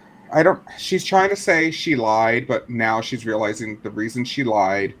she's trying to say she lied, but now she's realizing the reason she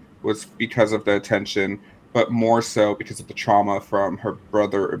lied was because of the attention, but more so because of the trauma from her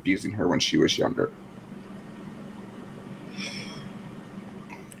brother abusing her when she was younger.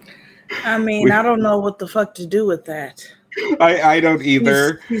 I mean, I don't know what the fuck to do with that. I don't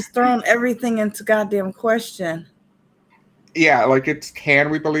either. He's thrown everything into goddamn question. Yeah, like can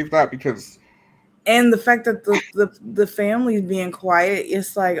we believe that? Because and the fact that the family's being quiet,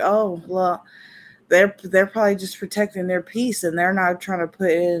 it's like, oh well, they're probably just protecting their peace, and they're not trying to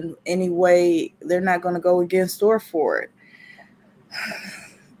put in any way. They're not going to go against or for it.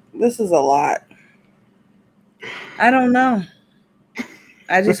 This is a lot. I don't know.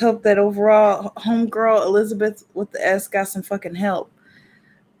 I just hope that overall, homegirl Elizabeth with the S got some fucking help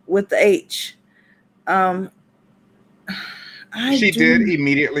with the H. She did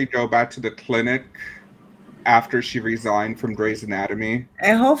immediately go back to the clinic after she resigned from Grey's Anatomy.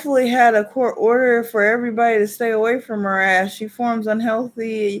 And hopefully had a court order for everybody to stay away from her ass. She forms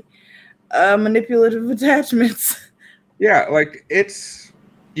unhealthy, manipulative attachments. Yeah, like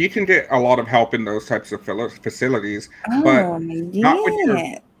you can get a lot of help in those types of facilities, but not when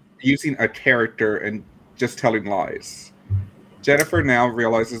you're using a character and just telling lies. Jennifer now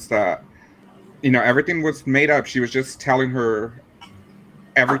realizes that, everything was made up. She was just telling her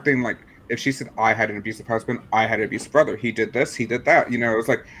everything. Like, if she said, I had an abusive husband, I had an abusive brother, he did this, he did that, it was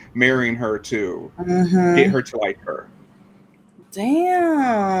like marrying her to get her to like her.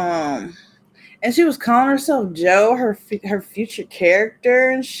 Damn. And she was calling herself Joe, her future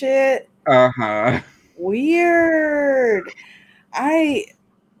character and shit. Weird.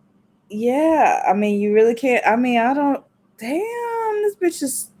 Yeah. I mean, you really can't. I mean, I don't. Damn, this bitch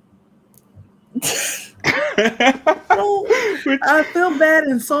is. I feel bad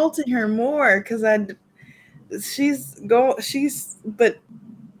insulting her more because she's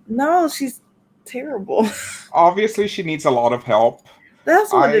terrible. Obviously, she needs a lot of help.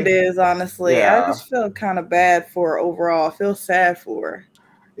 That's what it is, honestly. Yeah. I just feel kind of bad for her overall. I feel sad for her.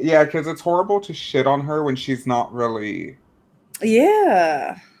 Yeah, because it's horrible to shit on her when she's not really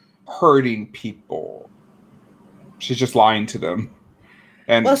hurting people. She's just lying to them.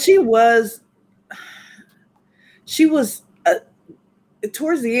 And well, she was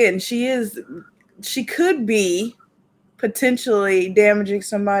towards the end, she could be potentially damaging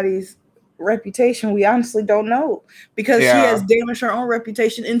somebody's reputation. We honestly don't know because she has damaged her own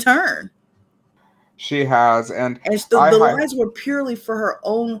reputation in turn. She has, and the lies were purely for her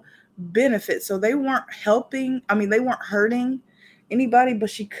own benefit, so they weren't helping. I mean, they weren't hurting anybody,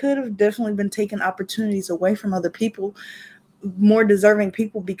 but she could have definitely been taking opportunities away from other people, more deserving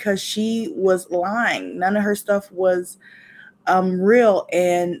people, because she was lying. None of her stuff was real.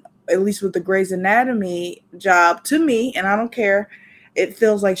 And at least with the Grey's Anatomy job, to me, and I don't care, it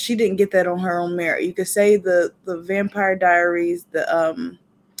feels like she didn't get that on her own merit. You could say the Vampire Diaries, the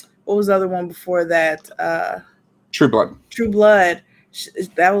what was the other one before that? True Blood. True Blood.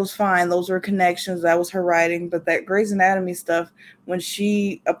 That was fine. Those were connections. That was her writing. But that Grey's Anatomy stuff, when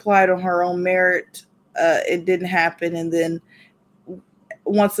she applied on her own merit, it didn't happen. And then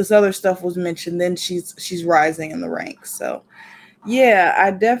once this other stuff was mentioned, then she's rising in the ranks. So yeah,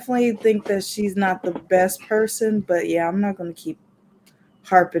 I definitely think that she's not the best person, but yeah, I'm not going to keep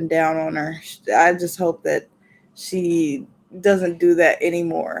harping down on her. I just hope that she doesn't do that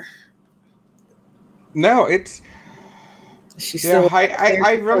anymore. No, she's still.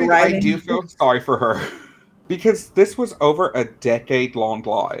 I do feel sorry for her because this was over a decade-long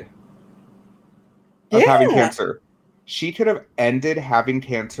lie of having cancer. She could have ended having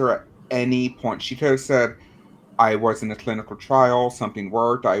cancer at any point. She could have said, I was in a clinical trial, something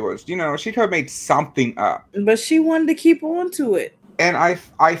worked, I was, she could have made something up. But she wanted to keep on to it. And I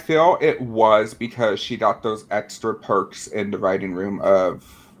feel it was because she got those extra perks in the writing room of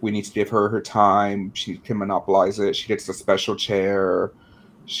we need to give her her time. She can monopolize it. She gets a special chair.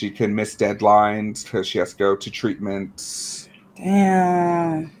 She can miss deadlines because she has to go to treatments.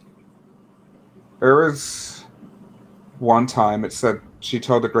 Damn. There was one time it said she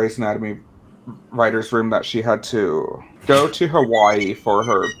told the Grey's Anatomy writer's room that she had to go to Hawaii for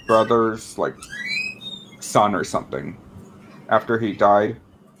her brother's like son or something after he died.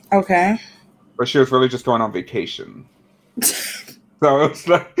 Okay. But she was really just going on vacation. So it's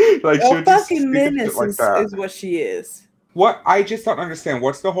like she A would just fucking speak of menace shit like that. is what she is. What I just don't understand.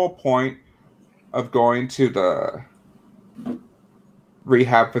 What's the whole point of going to the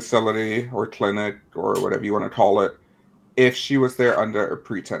rehab facility or clinic or whatever you want to call it if she was there under a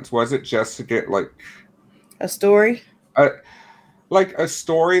pretense? Was it just to get like a story? Like a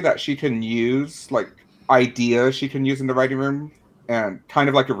story that she can use, like ideas she can use in the writing room, and kind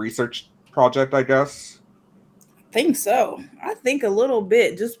of like a research project, I guess. I think so. I think a little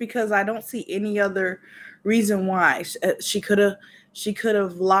bit, just because I don't see any other reason why she could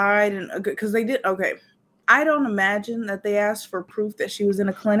have lied, and because they did. Okay, I don't imagine that they asked for proof that she was in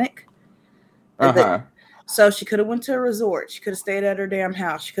a clinic. So she could have went to a resort. She could have stayed at her damn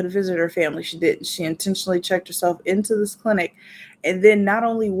house. She could have visited her family. She didn't. She intentionally checked herself into this clinic, and then not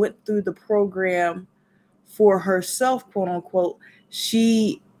only went through the program for herself, quote unquote,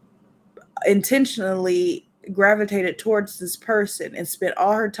 she intentionally gravitated towards this person and spent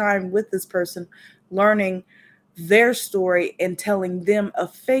all her time with this person, learning their story and telling them a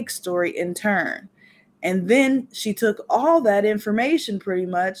fake story in turn. And then she took all that information pretty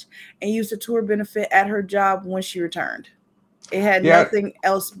much and used it to her benefit at her job when she returned. It had nothing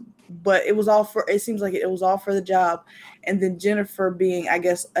else, but it was all for, it seems like it was all for the job. And then Jennifer, being, I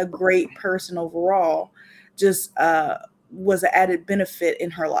guess, a great person overall, just was an added benefit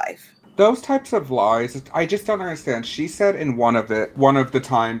in her life. Those types of lies, I just don't understand. She said in one of the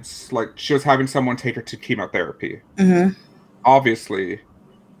times, like, she was having someone take her to chemotherapy. Mm-hmm. Obviously,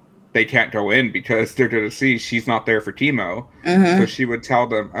 they can't go in because they're going to see she's not there for chemo. Mm-hmm. So she would tell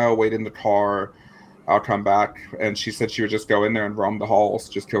them, oh, wait in the car, I'll come back. And she said she would just go in there and roam the halls,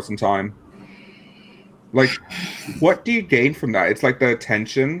 just kill some time. Like, what do you gain from that? It's like the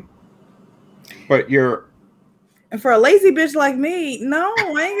attention, but you're... And for a lazy bitch like me, no,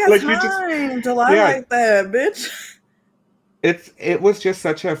 I ain't got like time to lie like that, bitch. It was just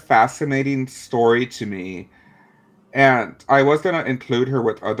such a fascinating story to me. And I was going to include her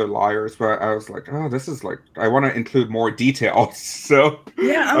with other liars, but I was like, oh, this is like, I want to include more details. So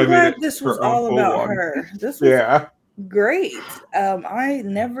yeah, I'm glad this was all about her. This was great. I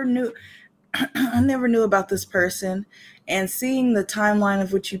never knew about this person, and seeing the timeline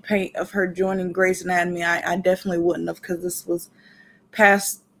of which you paint of her joining Grey's Anatomy, I definitely wouldn't have, because this was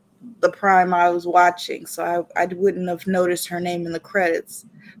past the prime I was watching, so I wouldn't have noticed her name in the credits.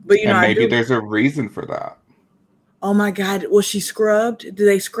 But you know, maybe there's a reason for that. Oh my God, was she scrubbed? Did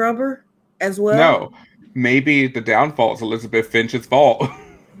they scrub her as well? No, maybe the downfall is Elizabeth Finch's fault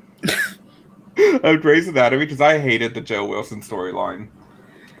of Grey's Anatomy, because I hated the Joe Wilson storyline.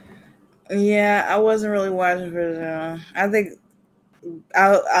 Yeah, I wasn't really watching for Joe. I think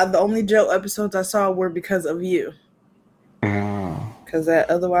the only Joe episodes I saw were because of you. Oh. Because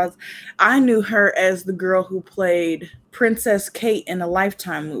otherwise, I knew her as the girl who played Princess Kate in a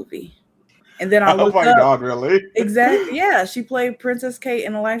Lifetime movie. And then I looked up. Oh my God, really? Exactly. Yeah, she played Princess Kate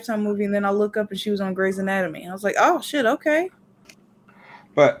in a Lifetime movie, and then I look up and she was on Grey's Anatomy. I was like, oh shit, okay.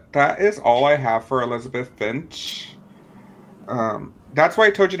 But that is all I have for Elizabeth Finch. That's why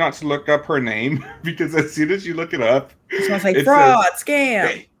I told you not to look up her name, because as soon as you look it up, it's gonna say fraud,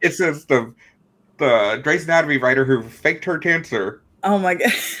 scam. It says the Grey's Anatomy writer who faked her cancer. Oh my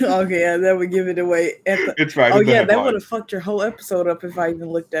God. Okay, yeah, that would give it away. It's right. Oh yeah, that would have fucked your whole episode up if I even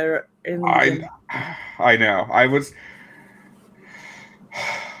looked at her. I know. I was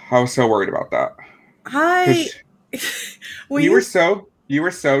so worried about that. You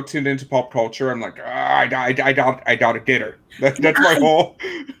were so tuned into pop culture. I'm like, I gotta get her. That's my whole.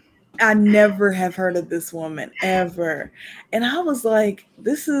 I never have heard of this woman ever, and I was like,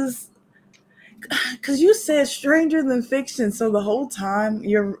 this is. Because you said Stranger Than Fiction, so the whole time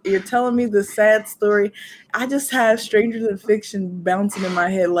you're telling me the sad story, I just have Stranger Than Fiction bouncing in my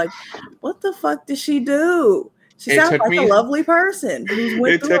head. Like, what the fuck did she do? She sounds like a lovely person.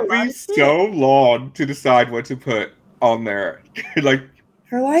 It took me so long to decide what to put on there. Like,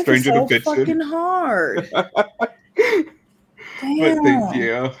 her life is so fucking hard. Damn. But thank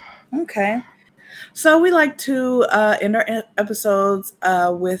you. Okay. So we like to end our episodes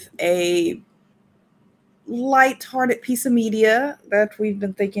with a light-hearted piece of media that we've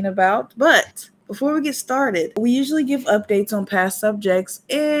been thinking about. But before we get started, we usually give updates on past subjects,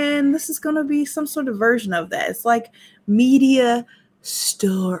 and this is going to be some sort of version of that. It's like media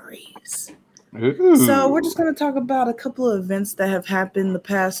stories. Ooh. So we're just going to talk about a couple of events that have happened the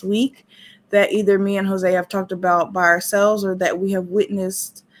past week that either me and Jose have talked about by ourselves or that we have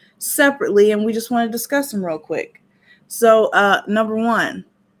witnessed separately, and we just want to discuss them real quick. So number one,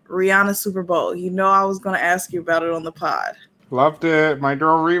 Rihanna Super Bowl. You know I was going to ask you about it on the pod. Loved it. My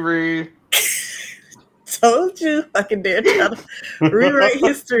girl Riri. Told you I can dare try to rewrite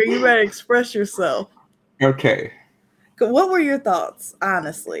history. You better express yourself. Okay. What were your thoughts,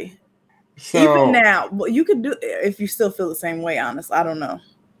 honestly? So, even now, you could do if you still feel the same way, honest. I don't know.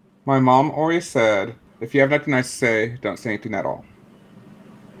 My mom always said, if you have nothing nice to say, don't say anything at all.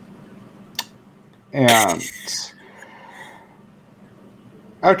 And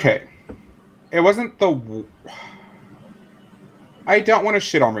okay. It wasn't the I don't want to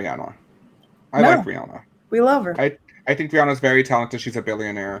shit on Rihanna. I like Rihanna. We love her. I think Rihanna's very talented. She's a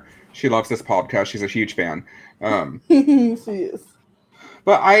billionaire. She loves this podcast. She's a huge fan. She is.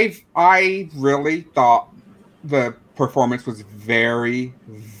 But I really thought the performance was very,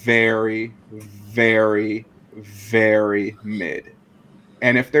 very, very, very mid.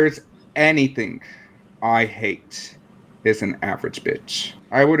 And if there's anything I hate, is an average bitch.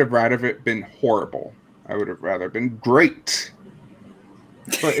 I would have rather it been horrible. I would have rather been great.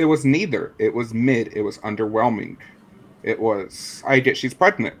 But it was neither. It was mid. It was underwhelming. It was... I get she's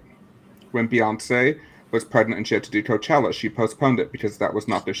pregnant. When Beyonce was pregnant and she had to do Coachella, she postponed it because that was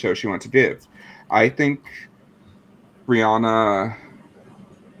not the show she wanted to give. I think Rihanna...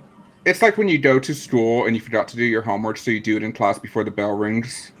 It's like when you go to school and you forgot to do your homework, so you do it in class before the bell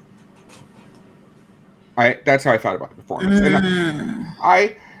rings. That's how I felt about the performance. And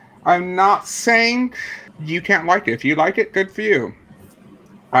I'm not saying you can't like it. If you like it, good for you.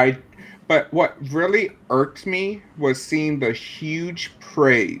 But what really irked me was seeing the huge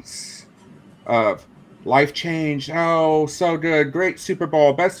praise of life change. Oh, so good. Great Super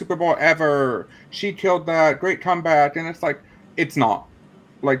Bowl. Best Super Bowl ever. She killed that. Great comeback. And it's like, it's not.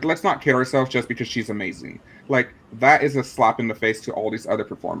 Like, let's not kid ourselves just because she's amazing. Like, that is a slap in the face to all these other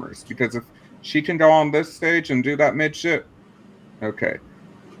performers. Because if she can go on this stage and do that mid shit, okay.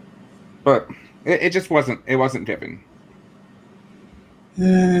 But it just wasn't giving.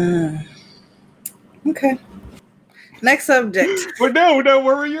 Okay. Next subject. But no, what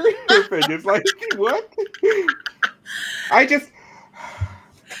were your opinions? Like, what? I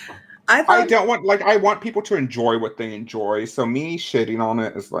want people to enjoy what they enjoy. So me shitting on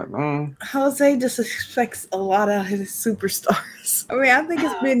it is like, Jose just expects a lot out of his superstars. I mean, I think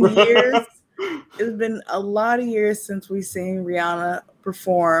it's been years. It's been a lot of years since we've seen Rihanna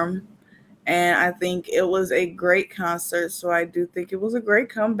perform. And I think it was a great concert. So I do think it was a great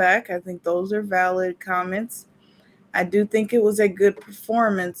comeback. I think those are valid comments. I do think it was a good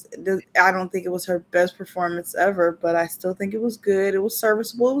performance. I don't think it was her best performance ever, but I still think it was good. It was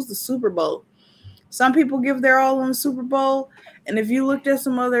serviceable. It was the Super Bowl. Some people give their all on the Super Bowl. And if you looked at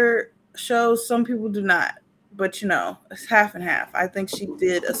some other shows, some people do not. But, it's half and half. I think she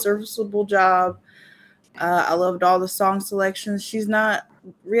did a serviceable job. I loved all the song selections.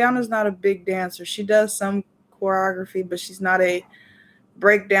 Rihanna's not a big dancer. She does some choreography, but she's not a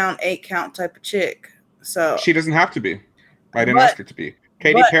breakdown 8 count type of chick. So she doesn't have to be. I didn't ask her to be.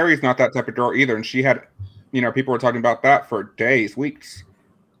 Katy Perry's not that type of girl either, and she had, people were talking about that for days, weeks.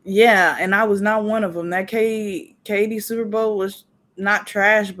 Yeah, and I was not one of them. That Katy Super Bowl was not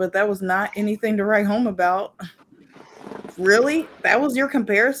trash, but that was not anything to write home about. Really? That was your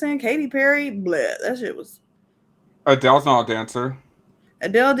comparison? Katy Perry? Bleh. That shit was... Adele's not a dancer.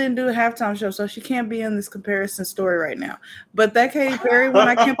 Adele didn't do a halftime show, so she can't be in this comparison story right now. But that Katy Perry one,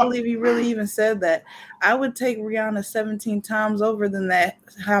 I can't believe you really even said that. I would take Rihanna 17 times over than that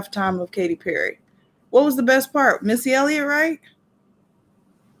halftime of Katy Perry. What was the best part? Missy Elliott, right?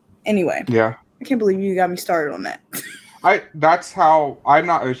 Anyway. Yeah. I can't believe you got me started on that. I'm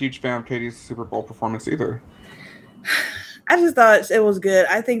not a huge fan of Katy's Super Bowl performance either. I just thought it was good.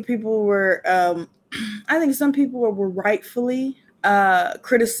 I think people were, I think some people were rightfully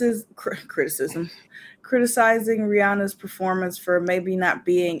criticizing Rihanna's performance for maybe not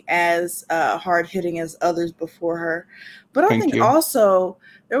being as hard-hitting as others before her. But I think also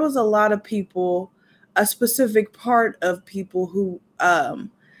there was a lot of people, a specific part of people who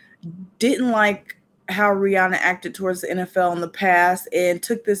didn't like how Rihanna acted towards the NFL in the past and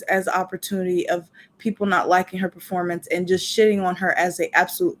took this as an opportunity of people not liking her performance and just shitting on her as an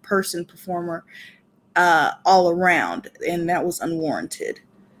absolute person performer all around, and that was unwarranted.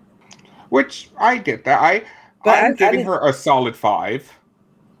 Which I get that. I'm giving her a solid 5.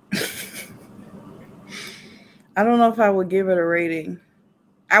 I don't know if I would give it a rating.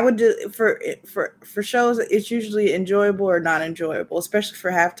 I would do for shows. It's usually enjoyable or not enjoyable, especially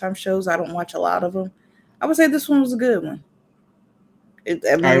for halftime shows. I don't watch a lot of them. I would say this one was a good one. I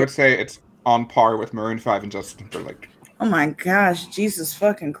I mean, would say it's on par with Maroon 5 and Justin Timberlake. oh my gosh, Jesus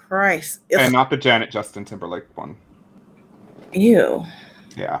fucking Christ! And not the Janet Justin Timberlake one. Ew.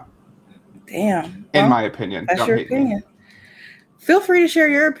 Yeah. Damn. In my opinion. That's Don't your hate opinion. me. Feel free to share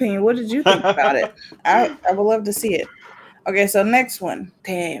your opinion. What did you think about it? I would love to see it. Okay, so next one.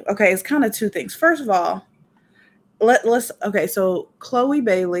 Damn. Okay, it's kind of two things. First of all, let's okay, so Chloe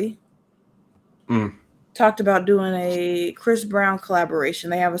Bailey talked about doing a Chris Brown collaboration.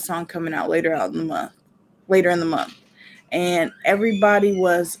 They have a song coming out later in the month. And everybody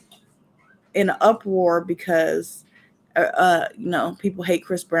was in an uproar because people hate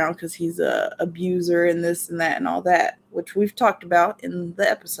Chris Brown because he's a abuser and this and that and all that, which we've talked about in the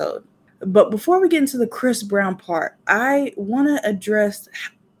episode. But before we get into the Chris Brown part, I want to address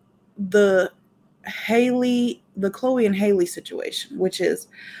the Chloe and Hailey situation, which is,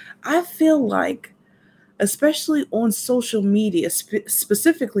 I feel like, especially on social media,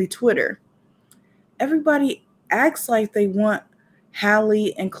 specifically Twitter, everybody acts like they want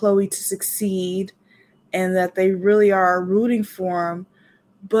Halle and Chloe to succeed and that they really are rooting for them.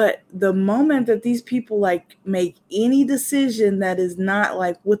 But the moment that these people like make any decision that is not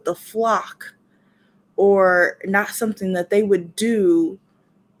like with the flock or not something that they would do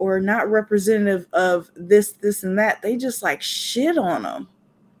or not representative of this, and that, they just like shit on them.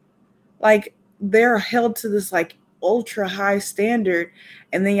 Like they're held to this like ultra high standard.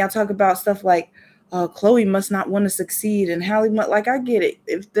 And then y'all talk about stuff like, Chloe must not want to succeed and Halle must, like, I get it.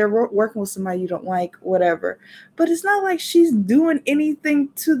 If they're working with somebody you don't like, whatever. But it's not like she's doing anything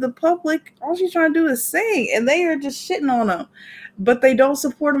to the public. All she's trying to do is sing, and they are just shitting on them. But they don't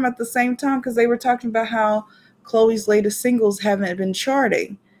support them at the same time because they were talking about how Chloe's latest singles haven't been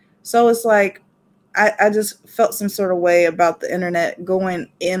charting. So it's like, I just felt some sort of way about the internet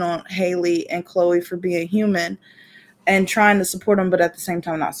going in on Hailey and Chloe for being human and trying to support them, but at the same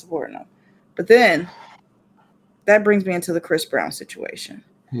time not supporting them. But then that brings me into the Chris Brown situation.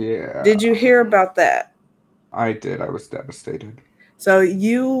 Yeah. Did you hear about that? I did. I was devastated. So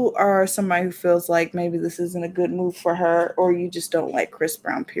you are somebody who feels like maybe this isn't a good move for her, or you just don't like Chris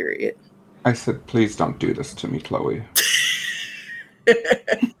Brown, period. I said, please don't do this to me, Chloe.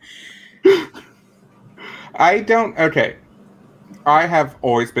 Okay. I have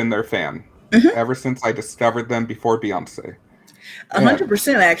always been their fan. Ever since I discovered them before Beyonce.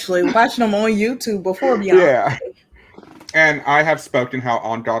 100% actually. Watching them on YouTube before Beyonce. Yeah. And I have spoken how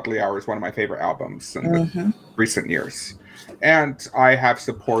Ungodly Hour is one of my favorite albums in the recent years. And I have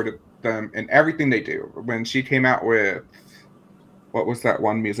supported them in everything they do. When she came out with, what was that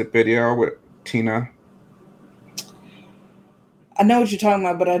one music video with Tina? I know what you're talking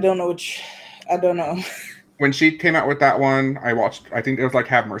about, but I don't know I don't know. When she came out with that one, I watched, I think it was like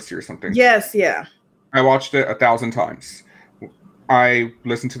Have Mercy or something. Yes, yeah. I watched it 1,000 times. I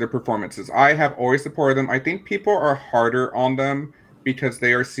listened to their performances. I have always supported them. I think people are harder on them because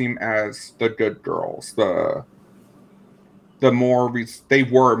they are seen as the good girls, they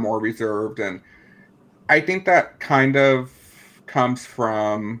were more reserved, and I think that kind of comes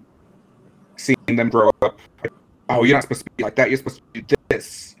from seeing them grow up. Oh, you're not supposed to be like that. You're supposed to do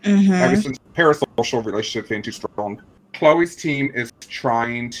this. Ever since parasocial relationships being too strong, Chloe's team is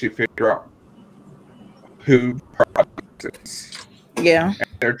trying to figure out who her audience is. Yeah. And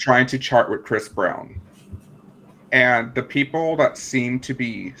they're trying to chart with Chris Brown. And the people that seem to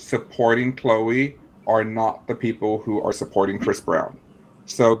be supporting Chloe are not the people who are supporting Chris Brown.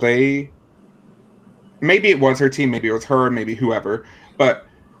 So maybe it was her team, maybe it was her, maybe whoever, but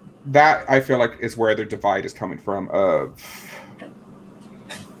that I feel like is where the divide is coming from of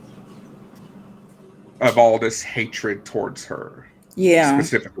all this hatred towards her. Yeah.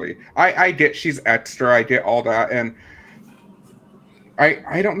 Specifically. I get she's extra, I get all that, and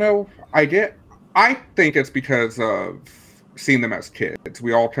I don't know. I think it's because of seeing them as kids.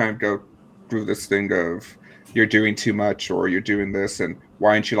 We all kind of go through this thing of you're doing too much or you're doing this and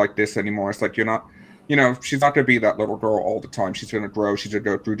why aren't you like this anymore? It's like you're not, she's not going to be that little girl all the time. She's going to grow. She's going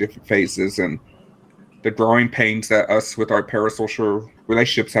to go through different phases and the growing pains that us with our parasocial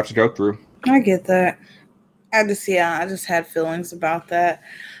relationships have to go through. I get that. I just had feelings about that.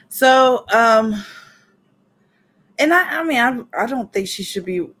 So, and I don't think she should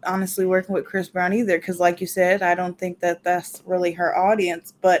be honestly working with Chris Brown either, because like you said, I don't think that that's really her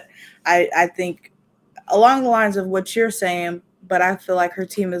audience. But I think along the lines of what you're saying, but I feel like her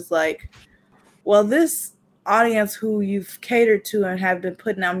team is like, well, this audience who you've catered to and have been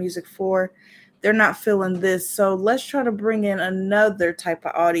putting out music for, they're not feeling this. So let's try to bring in another type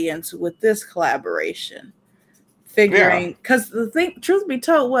of audience with this collaboration. Figuring, because the thing, truth be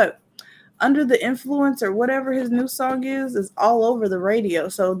told, what Under the Influence or whatever his new song is all over the radio.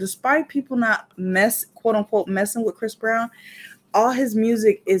 So despite people not quote unquote messing with Chris Brown, all his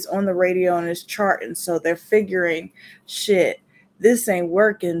music is on the radio and is charting. So they're figuring, shit, this ain't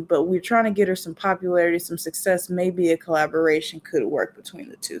working, but we're trying to get her some popularity, some success. Maybe a collaboration could work between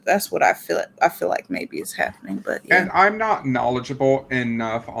the two. That's what I feel. I feel like maybe is happening. But yeah. And I'm not knowledgeable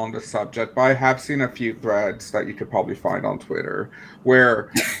enough on the subject, but I have seen a few threads that you could probably find on Twitter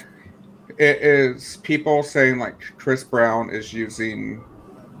where it is people saying like Chris Brown is using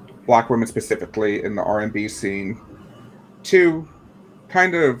Black women specifically in the R&B scene to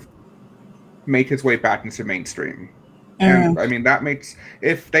kind of make his way back into mainstream. And I mean, that makes,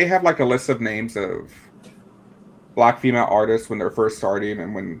 if they have like a list of names of Black female artists when they're first starting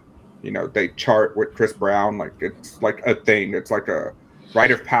and when, you know, they chart with Chris Brown, like it's like a thing. It's like a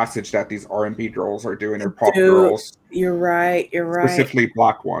rite of passage that these R&B girls are doing, or pop girls. You're right. Specifically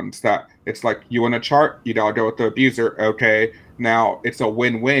Black ones, that it's like, you want to chart, you gotta go with the abuser. Okay, now it's a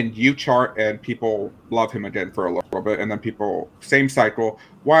win-win. You chart and people love him again for a little bit, and then people, same cycle.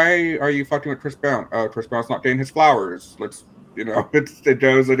 Why are you fucking with Chris Brown? Chris Brown's not getting his flowers. Let's, you know, it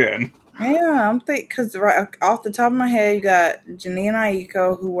goes again. Yeah, I'm thinking, because right off the top of my head, you got Janine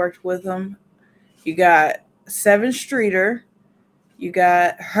Aiko, who worked with him. You got Seven Streeter. You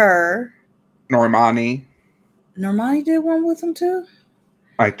got her. Normani did one with him too?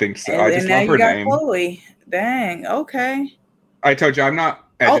 I think so. And I just love her name. Chloe. Dang, okay. I told you I'm not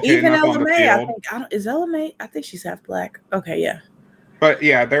educated even enough Ella on the May. field. Is Ella May? I think she's half Black. Okay, yeah. But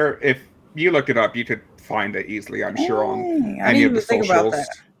yeah, if you look it up, you could find it easily, I'm sure, on any of the socials. About that.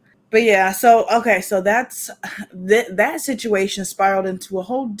 But yeah, so that's that situation spiraled into a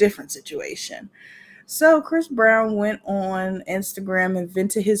whole different situation. So Chris Brown went on Instagram and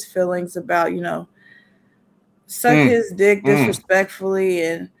vented his feelings about, you know, suck his dick disrespectfully,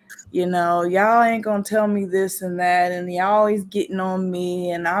 and, you know, y'all ain't gonna tell me this and that, and y'all always getting on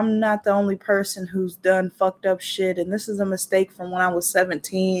me, and I'm not the only person who's done fucked up shit, and this is a mistake from when I was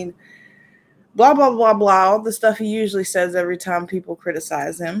 17. Blah, blah, blah, blah. All the stuff he usually says every time people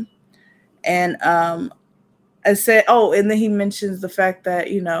criticize him. And I said, and then he mentions the fact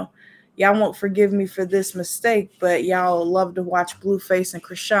that, you know, y'all won't forgive me for this mistake, but y'all love to watch Blueface and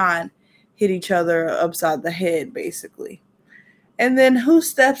Krishan hit each other upside the head, basically. And then who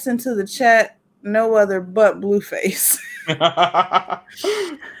steps into the chat? No other but Blueface.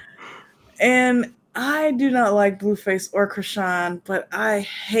 And I do not like Blueface or Krishan, but I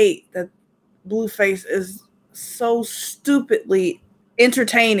hate that Blueface is so stupidly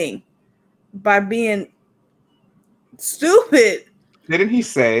entertaining by being stupid. Didn't he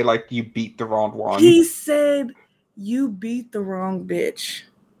say, like, you beat the wrong one? He said, you beat the wrong bitch.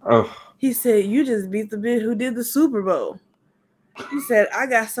 Oh. He said, you just beat the bitch who did the Super Bowl. He said, I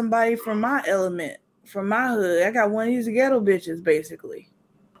got somebody from my element, from my hood. I got one of these ghetto bitches, basically.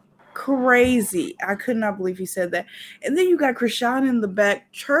 Crazy. I could not believe he said that. And then you got Krishan in the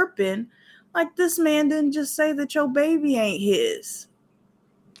back chirping, like this man didn't just say that your baby ain't his.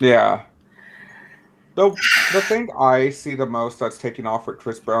 Yeah. The thing I see the most that's taking off with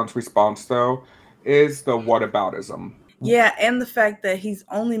Chris Brown's response, though, is the whataboutism. Yeah, and the fact that he's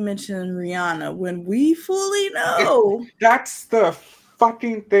only mentioning Rihanna when we fully know. That's the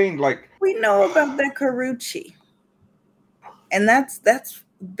fucking thing. Like, we know about that Karrueche. And that's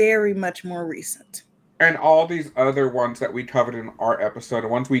very much more recent. And all these other ones that we covered in our episode, and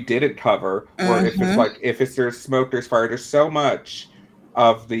ones we didn't cover, or if it's like, if there's smoke, there's fire. There's so much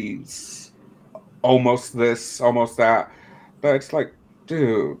of these almost this, almost that it's like,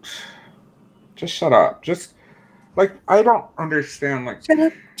 dude, just shut up. Just, like, I don't understand. Like, shut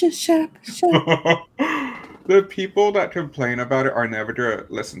up. Just shut up. The people that complain about it are never to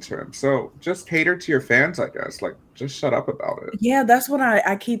listen to him. So just cater to your fans, I guess. Like, just shut up about it. Yeah, that's what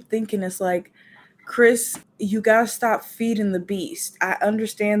I keep thinking. It's like, Chris, you gotta stop feeding the beast. I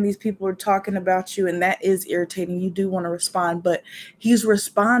understand these people are talking about you, and that is irritating. You do want to respond, but he's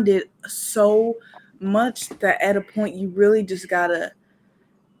responded so much that at a point you really just gotta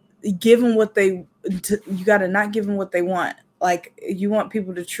give them you gotta not give them what they want. Like, you want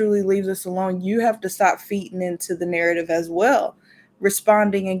people to truly leave this alone, you have to stop feeding into the narrative as well,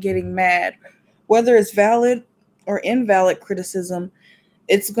 responding and getting mad. Whether it's valid or invalid criticism,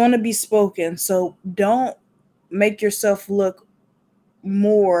 it's going to be spoken. So don't make yourself look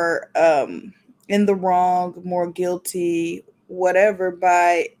more in the wrong, more guilty, whatever,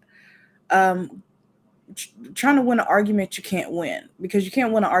 by trying to win an argument you can't win, because you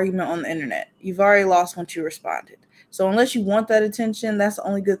can't win an argument on the internet. You've already lost once you responded. So unless you want that attention, that's the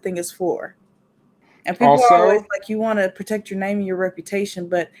only good thing it's for. And people are always Also, like, you want to protect your name and your reputation,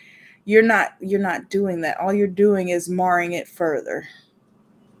 but you're not doing that. All you're doing is marring it further.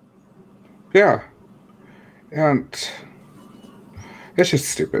 yeah. And it's just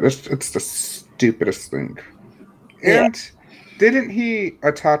stupid. It's the stupidest thing. Yeah. And didn't he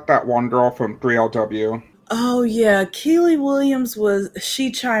attack that one girl from 3LW? Oh yeah, Keely Williams she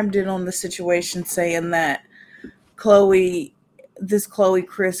chimed in on the situation, saying that this Chloe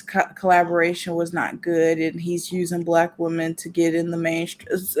Chris collaboration was not good, and he's using black women to get in the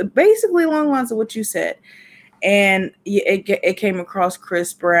mainstream. Basically, along the lines of what you said. And it came across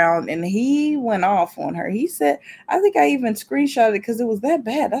Chris Brown, and he went off on her. He said, I think I even screenshotted it because it was that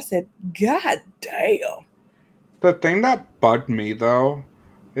bad. I said, God damn. The thing that bugged me, though,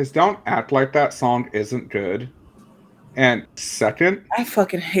 is don't act like that song isn't good. And second, I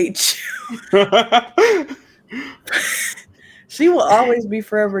fucking hate you. She will always be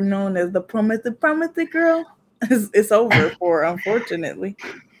forever known as the promised girl. It's over for her, unfortunately.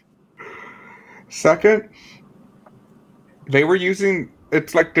 Second, they were using,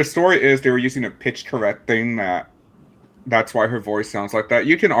 it's like the story is they were using a pitch correct thing that's why her voice sounds like that.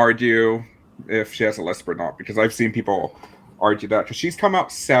 You can argue if she has a lisp or not, because I've seen people argue that, because she's come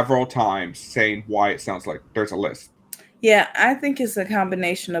out several times saying why it sounds like there's a lisp. Yeah, I think it's a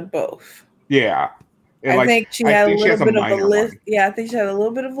combination of both. Yeah. I think she had a little bit of a lisp. Yeah, I think she had a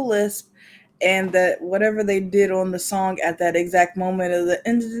little bit of a lisp, and that whatever they did on the song at that exact moment of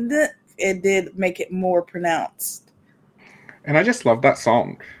it did make it more pronounced. And I just love that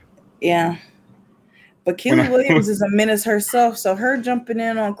song. Yeah. But Keely Williams is a menace herself, so her jumping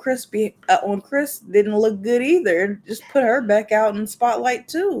in on Chris didn't look good either. It just put her back out in the spotlight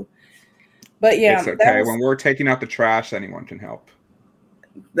too. But yeah, it's okay. When we're taking out the trash, anyone can help.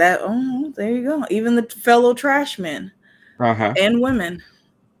 There you go. Even the fellow trash men, and women,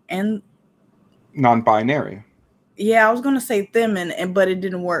 and non-binary. Yeah, I was gonna say them, but it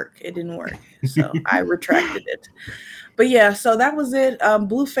didn't work. It didn't work, so I retracted it. But yeah, so that was it.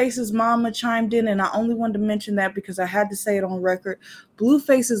 Blueface's mama chimed in, and I only wanted to mention that because I had to say it on record.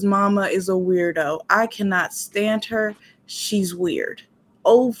 Blueface's mama is a weirdo. I cannot stand her. She's weird.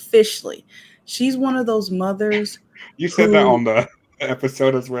 Officially, she's one of those mothers. You said that on the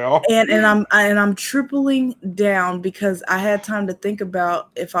episode as well. And I'm tripling down because I had time to think about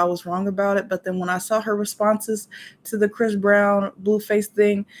if I was wrong about it. But then when I saw her responses to the Chris Brown Blueface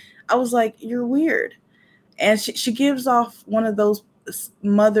thing, I was like, you're weird. And she gives off one of those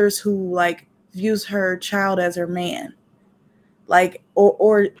mothers who like views her child as her man, like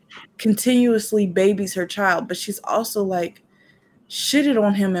or continuously babies her child, but she's also like shitted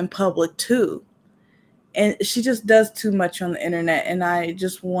on him in public too. And she just does too much on the internet, and I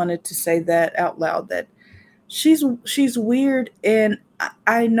just wanted to say that out loud, that she's weird, and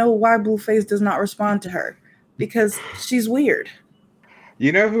I know why Blueface does not respond to her, because she's weird.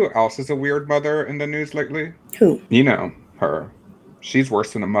 You know who else is a weird mother in the news lately? Who? You know her. She's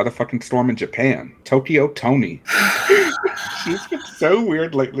worse than a motherfucking storm in Japan. Tokyo Toni. She's been so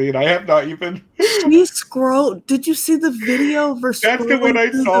weird lately, and I have not even... She scrolled... Did you see the video of her scrolling? That's the one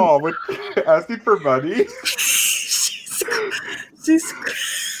I saw, with asking for money. She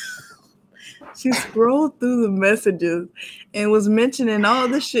scrolled through the messages and was mentioning all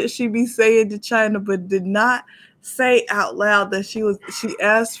the shit she be saying to China, but did not say out loud that she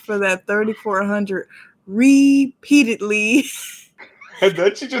asked for that 3,400 repeatedly. And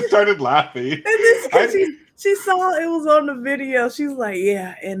then she just started laughing. And this, she saw it was on the video. She's like,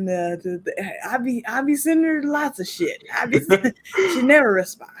 yeah, and I be sending her lots of shit. She never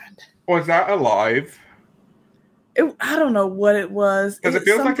respond. Was that alive? I don't know what it was. Because it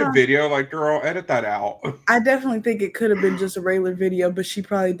feels like a video. Like, girl, edit that out. I definitely think it could have been just a regular video, but she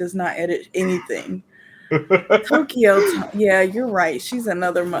probably does not edit anything. Tokyo, yeah, you're right. She's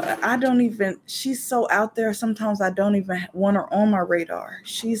another mother. She's so out there. Sometimes I don't even want her on my radar.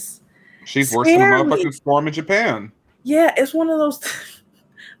 She's worse than a motherfucking storm in Japan. Yeah, it's one of those.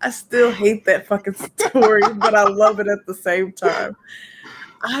 I still hate that fucking story, but I love it at the same time.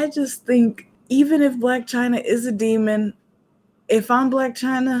 I just think, even if Blac Chyna is a demon, if I'm Blac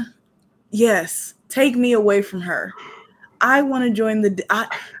Chyna, yes, take me away from her. I want to join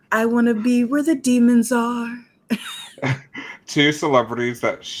I want to be where the demons are. Two celebrities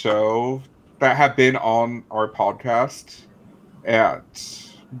that have been on our podcast, and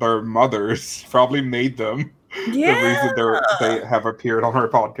their mothers probably made them the reason they have appeared on our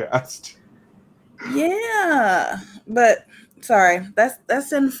podcast. Yeah, but Sorry,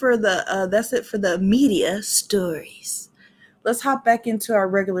 that's in for the that's it for the media stories. Let's hop back into our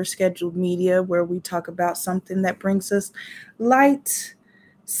regular scheduled media where we talk about something that brings us light,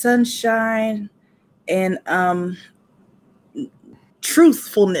 sunshine, and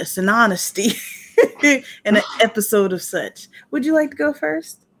truthfulness and honesty in an episode of such. Would you like to go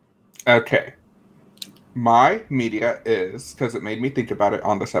first? Okay. My media is, because it made me think about it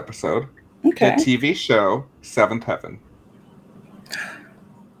on this episode, the Okay. TV show Seventh Heaven.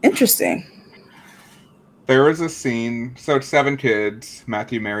 Interesting. There is a scene, so it's 7 kids,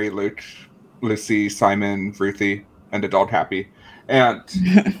 Matthew, Mary, Luke, Lucy, Simon, Ruthie, and the dog Happy. And,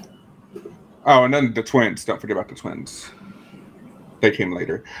 and then the twins. Don't forget about the twins. They came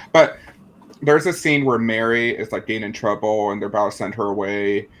later. But there's a scene where Mary is like getting in trouble and they're about to send her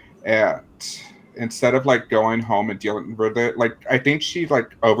away. And instead of like going home and dealing with it, like I think she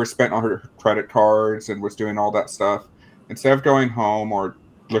like overspent on her credit cards and was doing all that stuff. Instead of going home or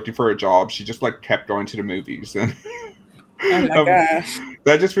looking for a job, she just like kept going to the movies. And Oh my gosh.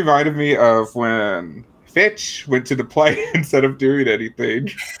 that just reminded me of when Fitch went to the play instead of doing anything.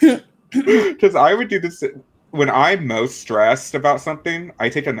 Because I would do this when I'm most stressed about something. I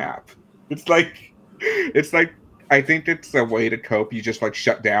take a nap. It's like I think it's a way to cope. You just like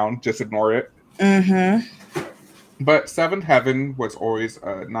shut down, just ignore it. Mm-hmm. But Seventh Heaven was always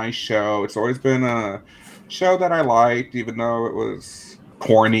a nice show. It's always been a show that I liked, even though it was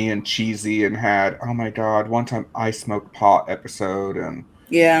corny and cheesy and had, oh my god, one time I smoked pot episode and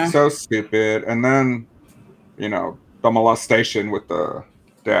so stupid. And then, the molestation with the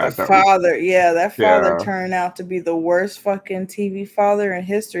dad. The father, that father turned out to be the worst fucking TV father in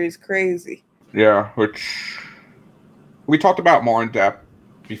history. Is crazy. Yeah, which we talked about more in depth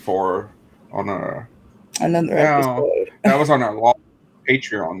before on another episode. That was on our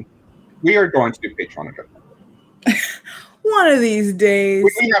Patreon. We are going to do Patreon again. One of these days.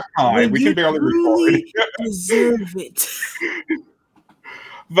 We have time. We can barely record. Deserve it.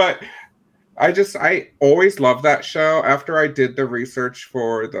 But I always loved that show. After I did the research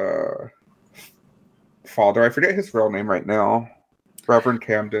for the father, I forget his real name right now, Reverend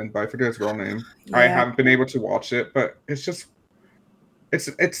Camden, but I forget his real name. Yeah. I haven't been able to watch it, but it's just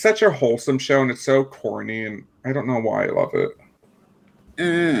it's such a wholesome show and it's so corny and I don't know why I love it.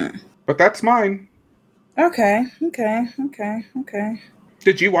 But that's mine. Okay.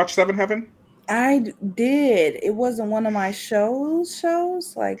 Did you watch Seventh Heaven? I did. It wasn't one of my shows,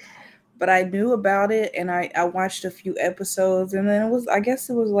 but I knew about it and I watched a few episodes and then I guess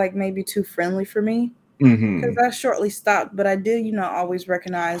it was like maybe too friendly for me because I shortly stopped, but I did, always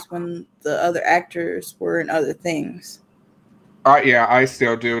recognize when the other actors were in other things. Yeah, I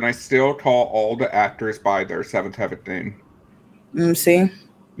still do. And I still call all the actors by their Seventh Heaven name. See?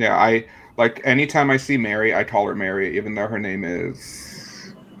 Yeah, like anytime I see Mary, I call her Mary, even though her name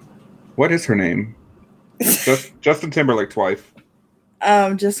is... What is her name? Justin Timberlake's wife.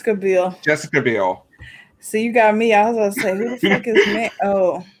 Jessica Biel. Jessica Biel. See, you got me. I was going to say, who the fuck is Mary?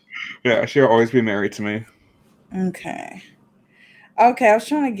 Oh. Yeah, she'll always be married to me. Okay, I was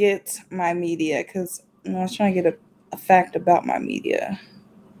trying to get my media because I was trying to get a fact about my media,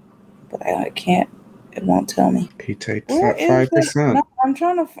 but I can't. It won't tell me. He takes that 5%. No, I'm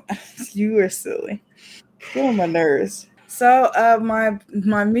trying to. You are silly. Get on my nerves. So,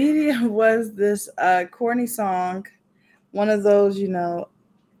 my media was this corny song, one of those,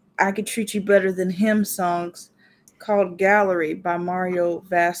 I Could Treat You Better Than Him songs, called "Gallery" by Mario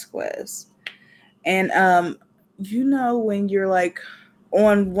Vasquez, and when you're like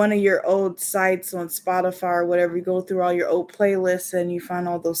on one of your old sites on Spotify or whatever, you go through all your old playlists and you find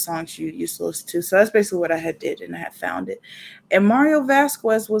all those songs you used to listen to. So that's basically what I had did, and I had found it. And Mario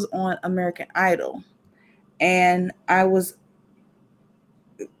Vasquez was on American Idol, and it was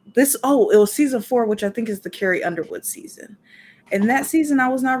season 4, which I think is the Carrie Underwood season. And that season, I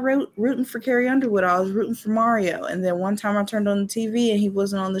was not rooting for Carrie Underwood. I was rooting for Mario. And then one time I turned on the TV and he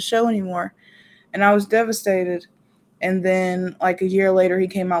wasn't on the show anymore. And I was devastated. And then like a year later, he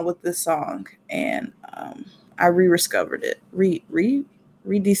came out with this song. And I rediscovered it.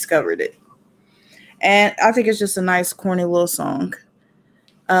 And I think it's just a nice, corny little song.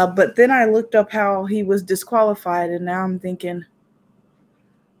 But then I looked up how he was disqualified. And now I'm thinking,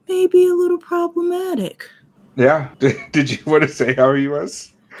 maybe a little problematic. Yeah. Did you want to say how he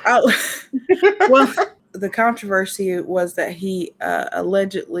was? Oh, well, the controversy was that he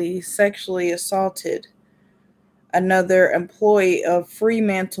allegedly sexually assaulted another employee of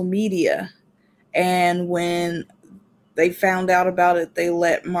Fremantle Media. And when they found out about it, they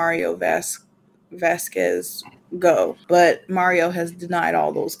let Mario Vasquez go. But Mario has denied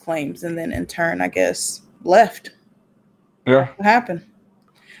all those claims and then in turn, I guess, left. Yeah. What happened?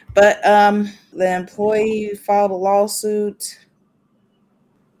 But the employee filed a lawsuit,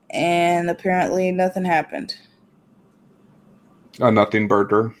 and apparently nothing happened. A nothing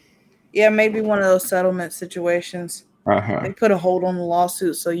burger. Yeah, maybe one of those settlement situations. Uh-huh. They put a hold on the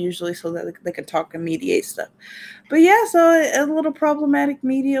lawsuit, so that they could talk and mediate stuff. But yeah, so a little problematic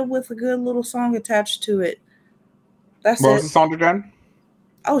media with a good little song attached to it. That's What it. was the song again?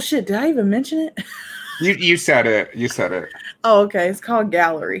 Oh shit! Did I even mention it? You said it. You said it. Oh, okay. It's called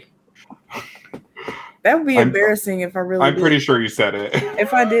Gallery. That would be embarrassing if I really. I'm pretty sure you said it.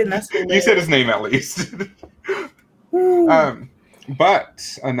 If I didn't, that's hilarious. You said his name at least.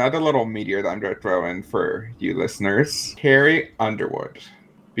 But another little meteor that I'm going to throw in for you listeners, Carrie Underwood,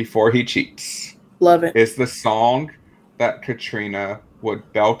 Before He Cheats. Love it. Is the song that Katrina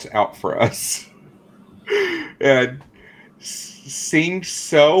would belt out for us. And sing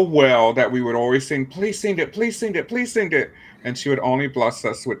so well that we would always sing, please sing it, please sing it, please sing it. And she would only bless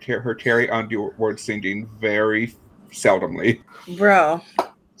us with her Carrie Underwood singing very seldomly. Bro.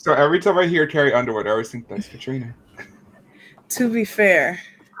 So every time I hear Carrie Underwood, I always think that's Katrina. To be fair,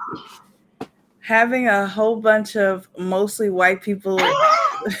 having a whole bunch of mostly white people.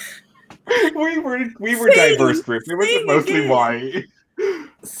 we were diverse group. It wasn't mostly white.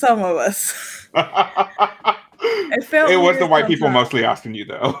 Some of us. It was the white people mostly asking you,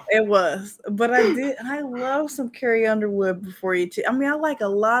 though. It was. But I love some Carrie Underwood Before He Cheats. I mean, I like a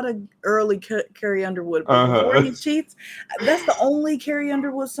lot of early Carrie Underwood. But Before He Cheats, that's the only Carrie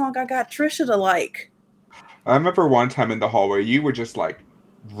Underwood song I got Trisha to like. I remember one time in the hallway, you were just like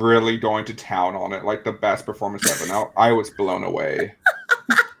really going to town on it, like the best performance ever. Now I was blown away.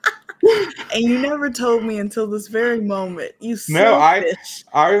 And you never told me until this very moment. I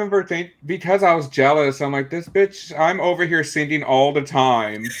remember because I was jealous. I'm like, this bitch, I'm over here singing all the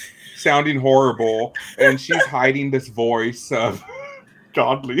time, sounding horrible, and she's hiding this voice of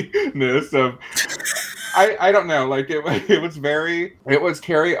godliness of. I don't know, like it was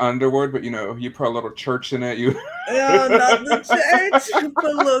Carrie Underwood, but you put a little church in it. Oh, not the church. You put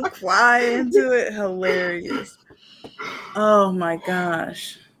a little choir into it. Hilarious. Oh my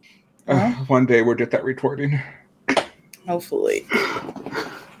gosh. One day we'll get that recording. Hopefully.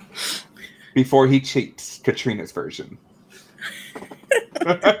 Before He Cheats, Katrina's version.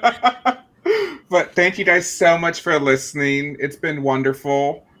 But thank you guys so much for listening. It's been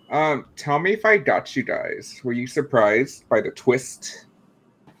wonderful. Tell me if I got you guys. Were you surprised by the twist?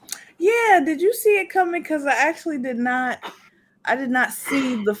 Yeah, did you see it coming? Because I actually did not. I did not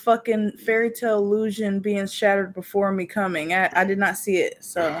see the fucking fairy tale illusion being shattered before me coming. I did not see it.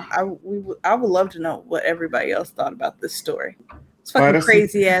 So I would love to know what everybody else thought about this story. It's fucking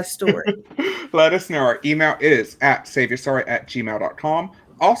crazy ass story. Let us know. Our email is at saveyourstory@gmail.com.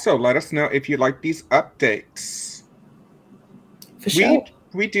 Also, let us know if you like these updates. For sure.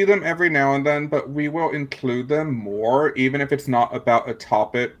 We do them every now and then, but we will include them more, even if it's not about a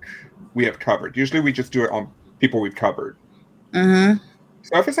topic we have covered. Usually we just do it on people we've covered. Mm-hmm.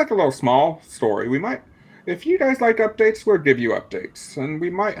 So if it's like a little small story, we might, if you guys like updates, we'll give you updates. And we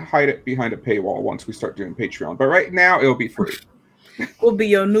might hide it behind a paywall once we start doing Patreon. But right now, it'll be free. We'll be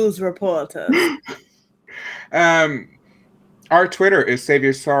your news reporter. Our Twitter is Save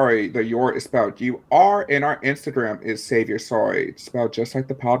Your Sorry. The your is spelled UR, and our Instagram is Save Your Sorry. It's spelled just like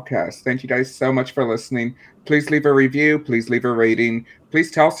the podcast. Thank you guys so much for listening. Please leave a review. Please leave a rating.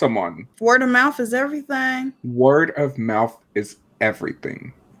 Please tell someone. Word of mouth is everything. Word of mouth is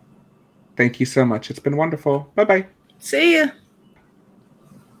everything. Thank you so much. It's been wonderful. Bye-bye. See ya.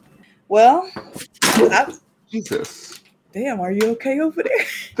 Well, Jesus. Damn, are you okay over there?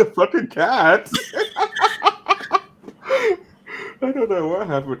 The fucking cat. I don't know what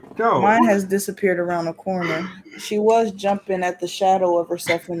happened. No. Mine has disappeared around the corner. She was jumping at the shadow of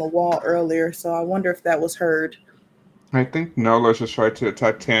herself on the wall earlier, so I wonder if that was heard. I think Nola just tried to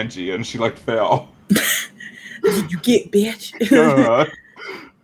attack Tangy and she fell. Did you get, bitch?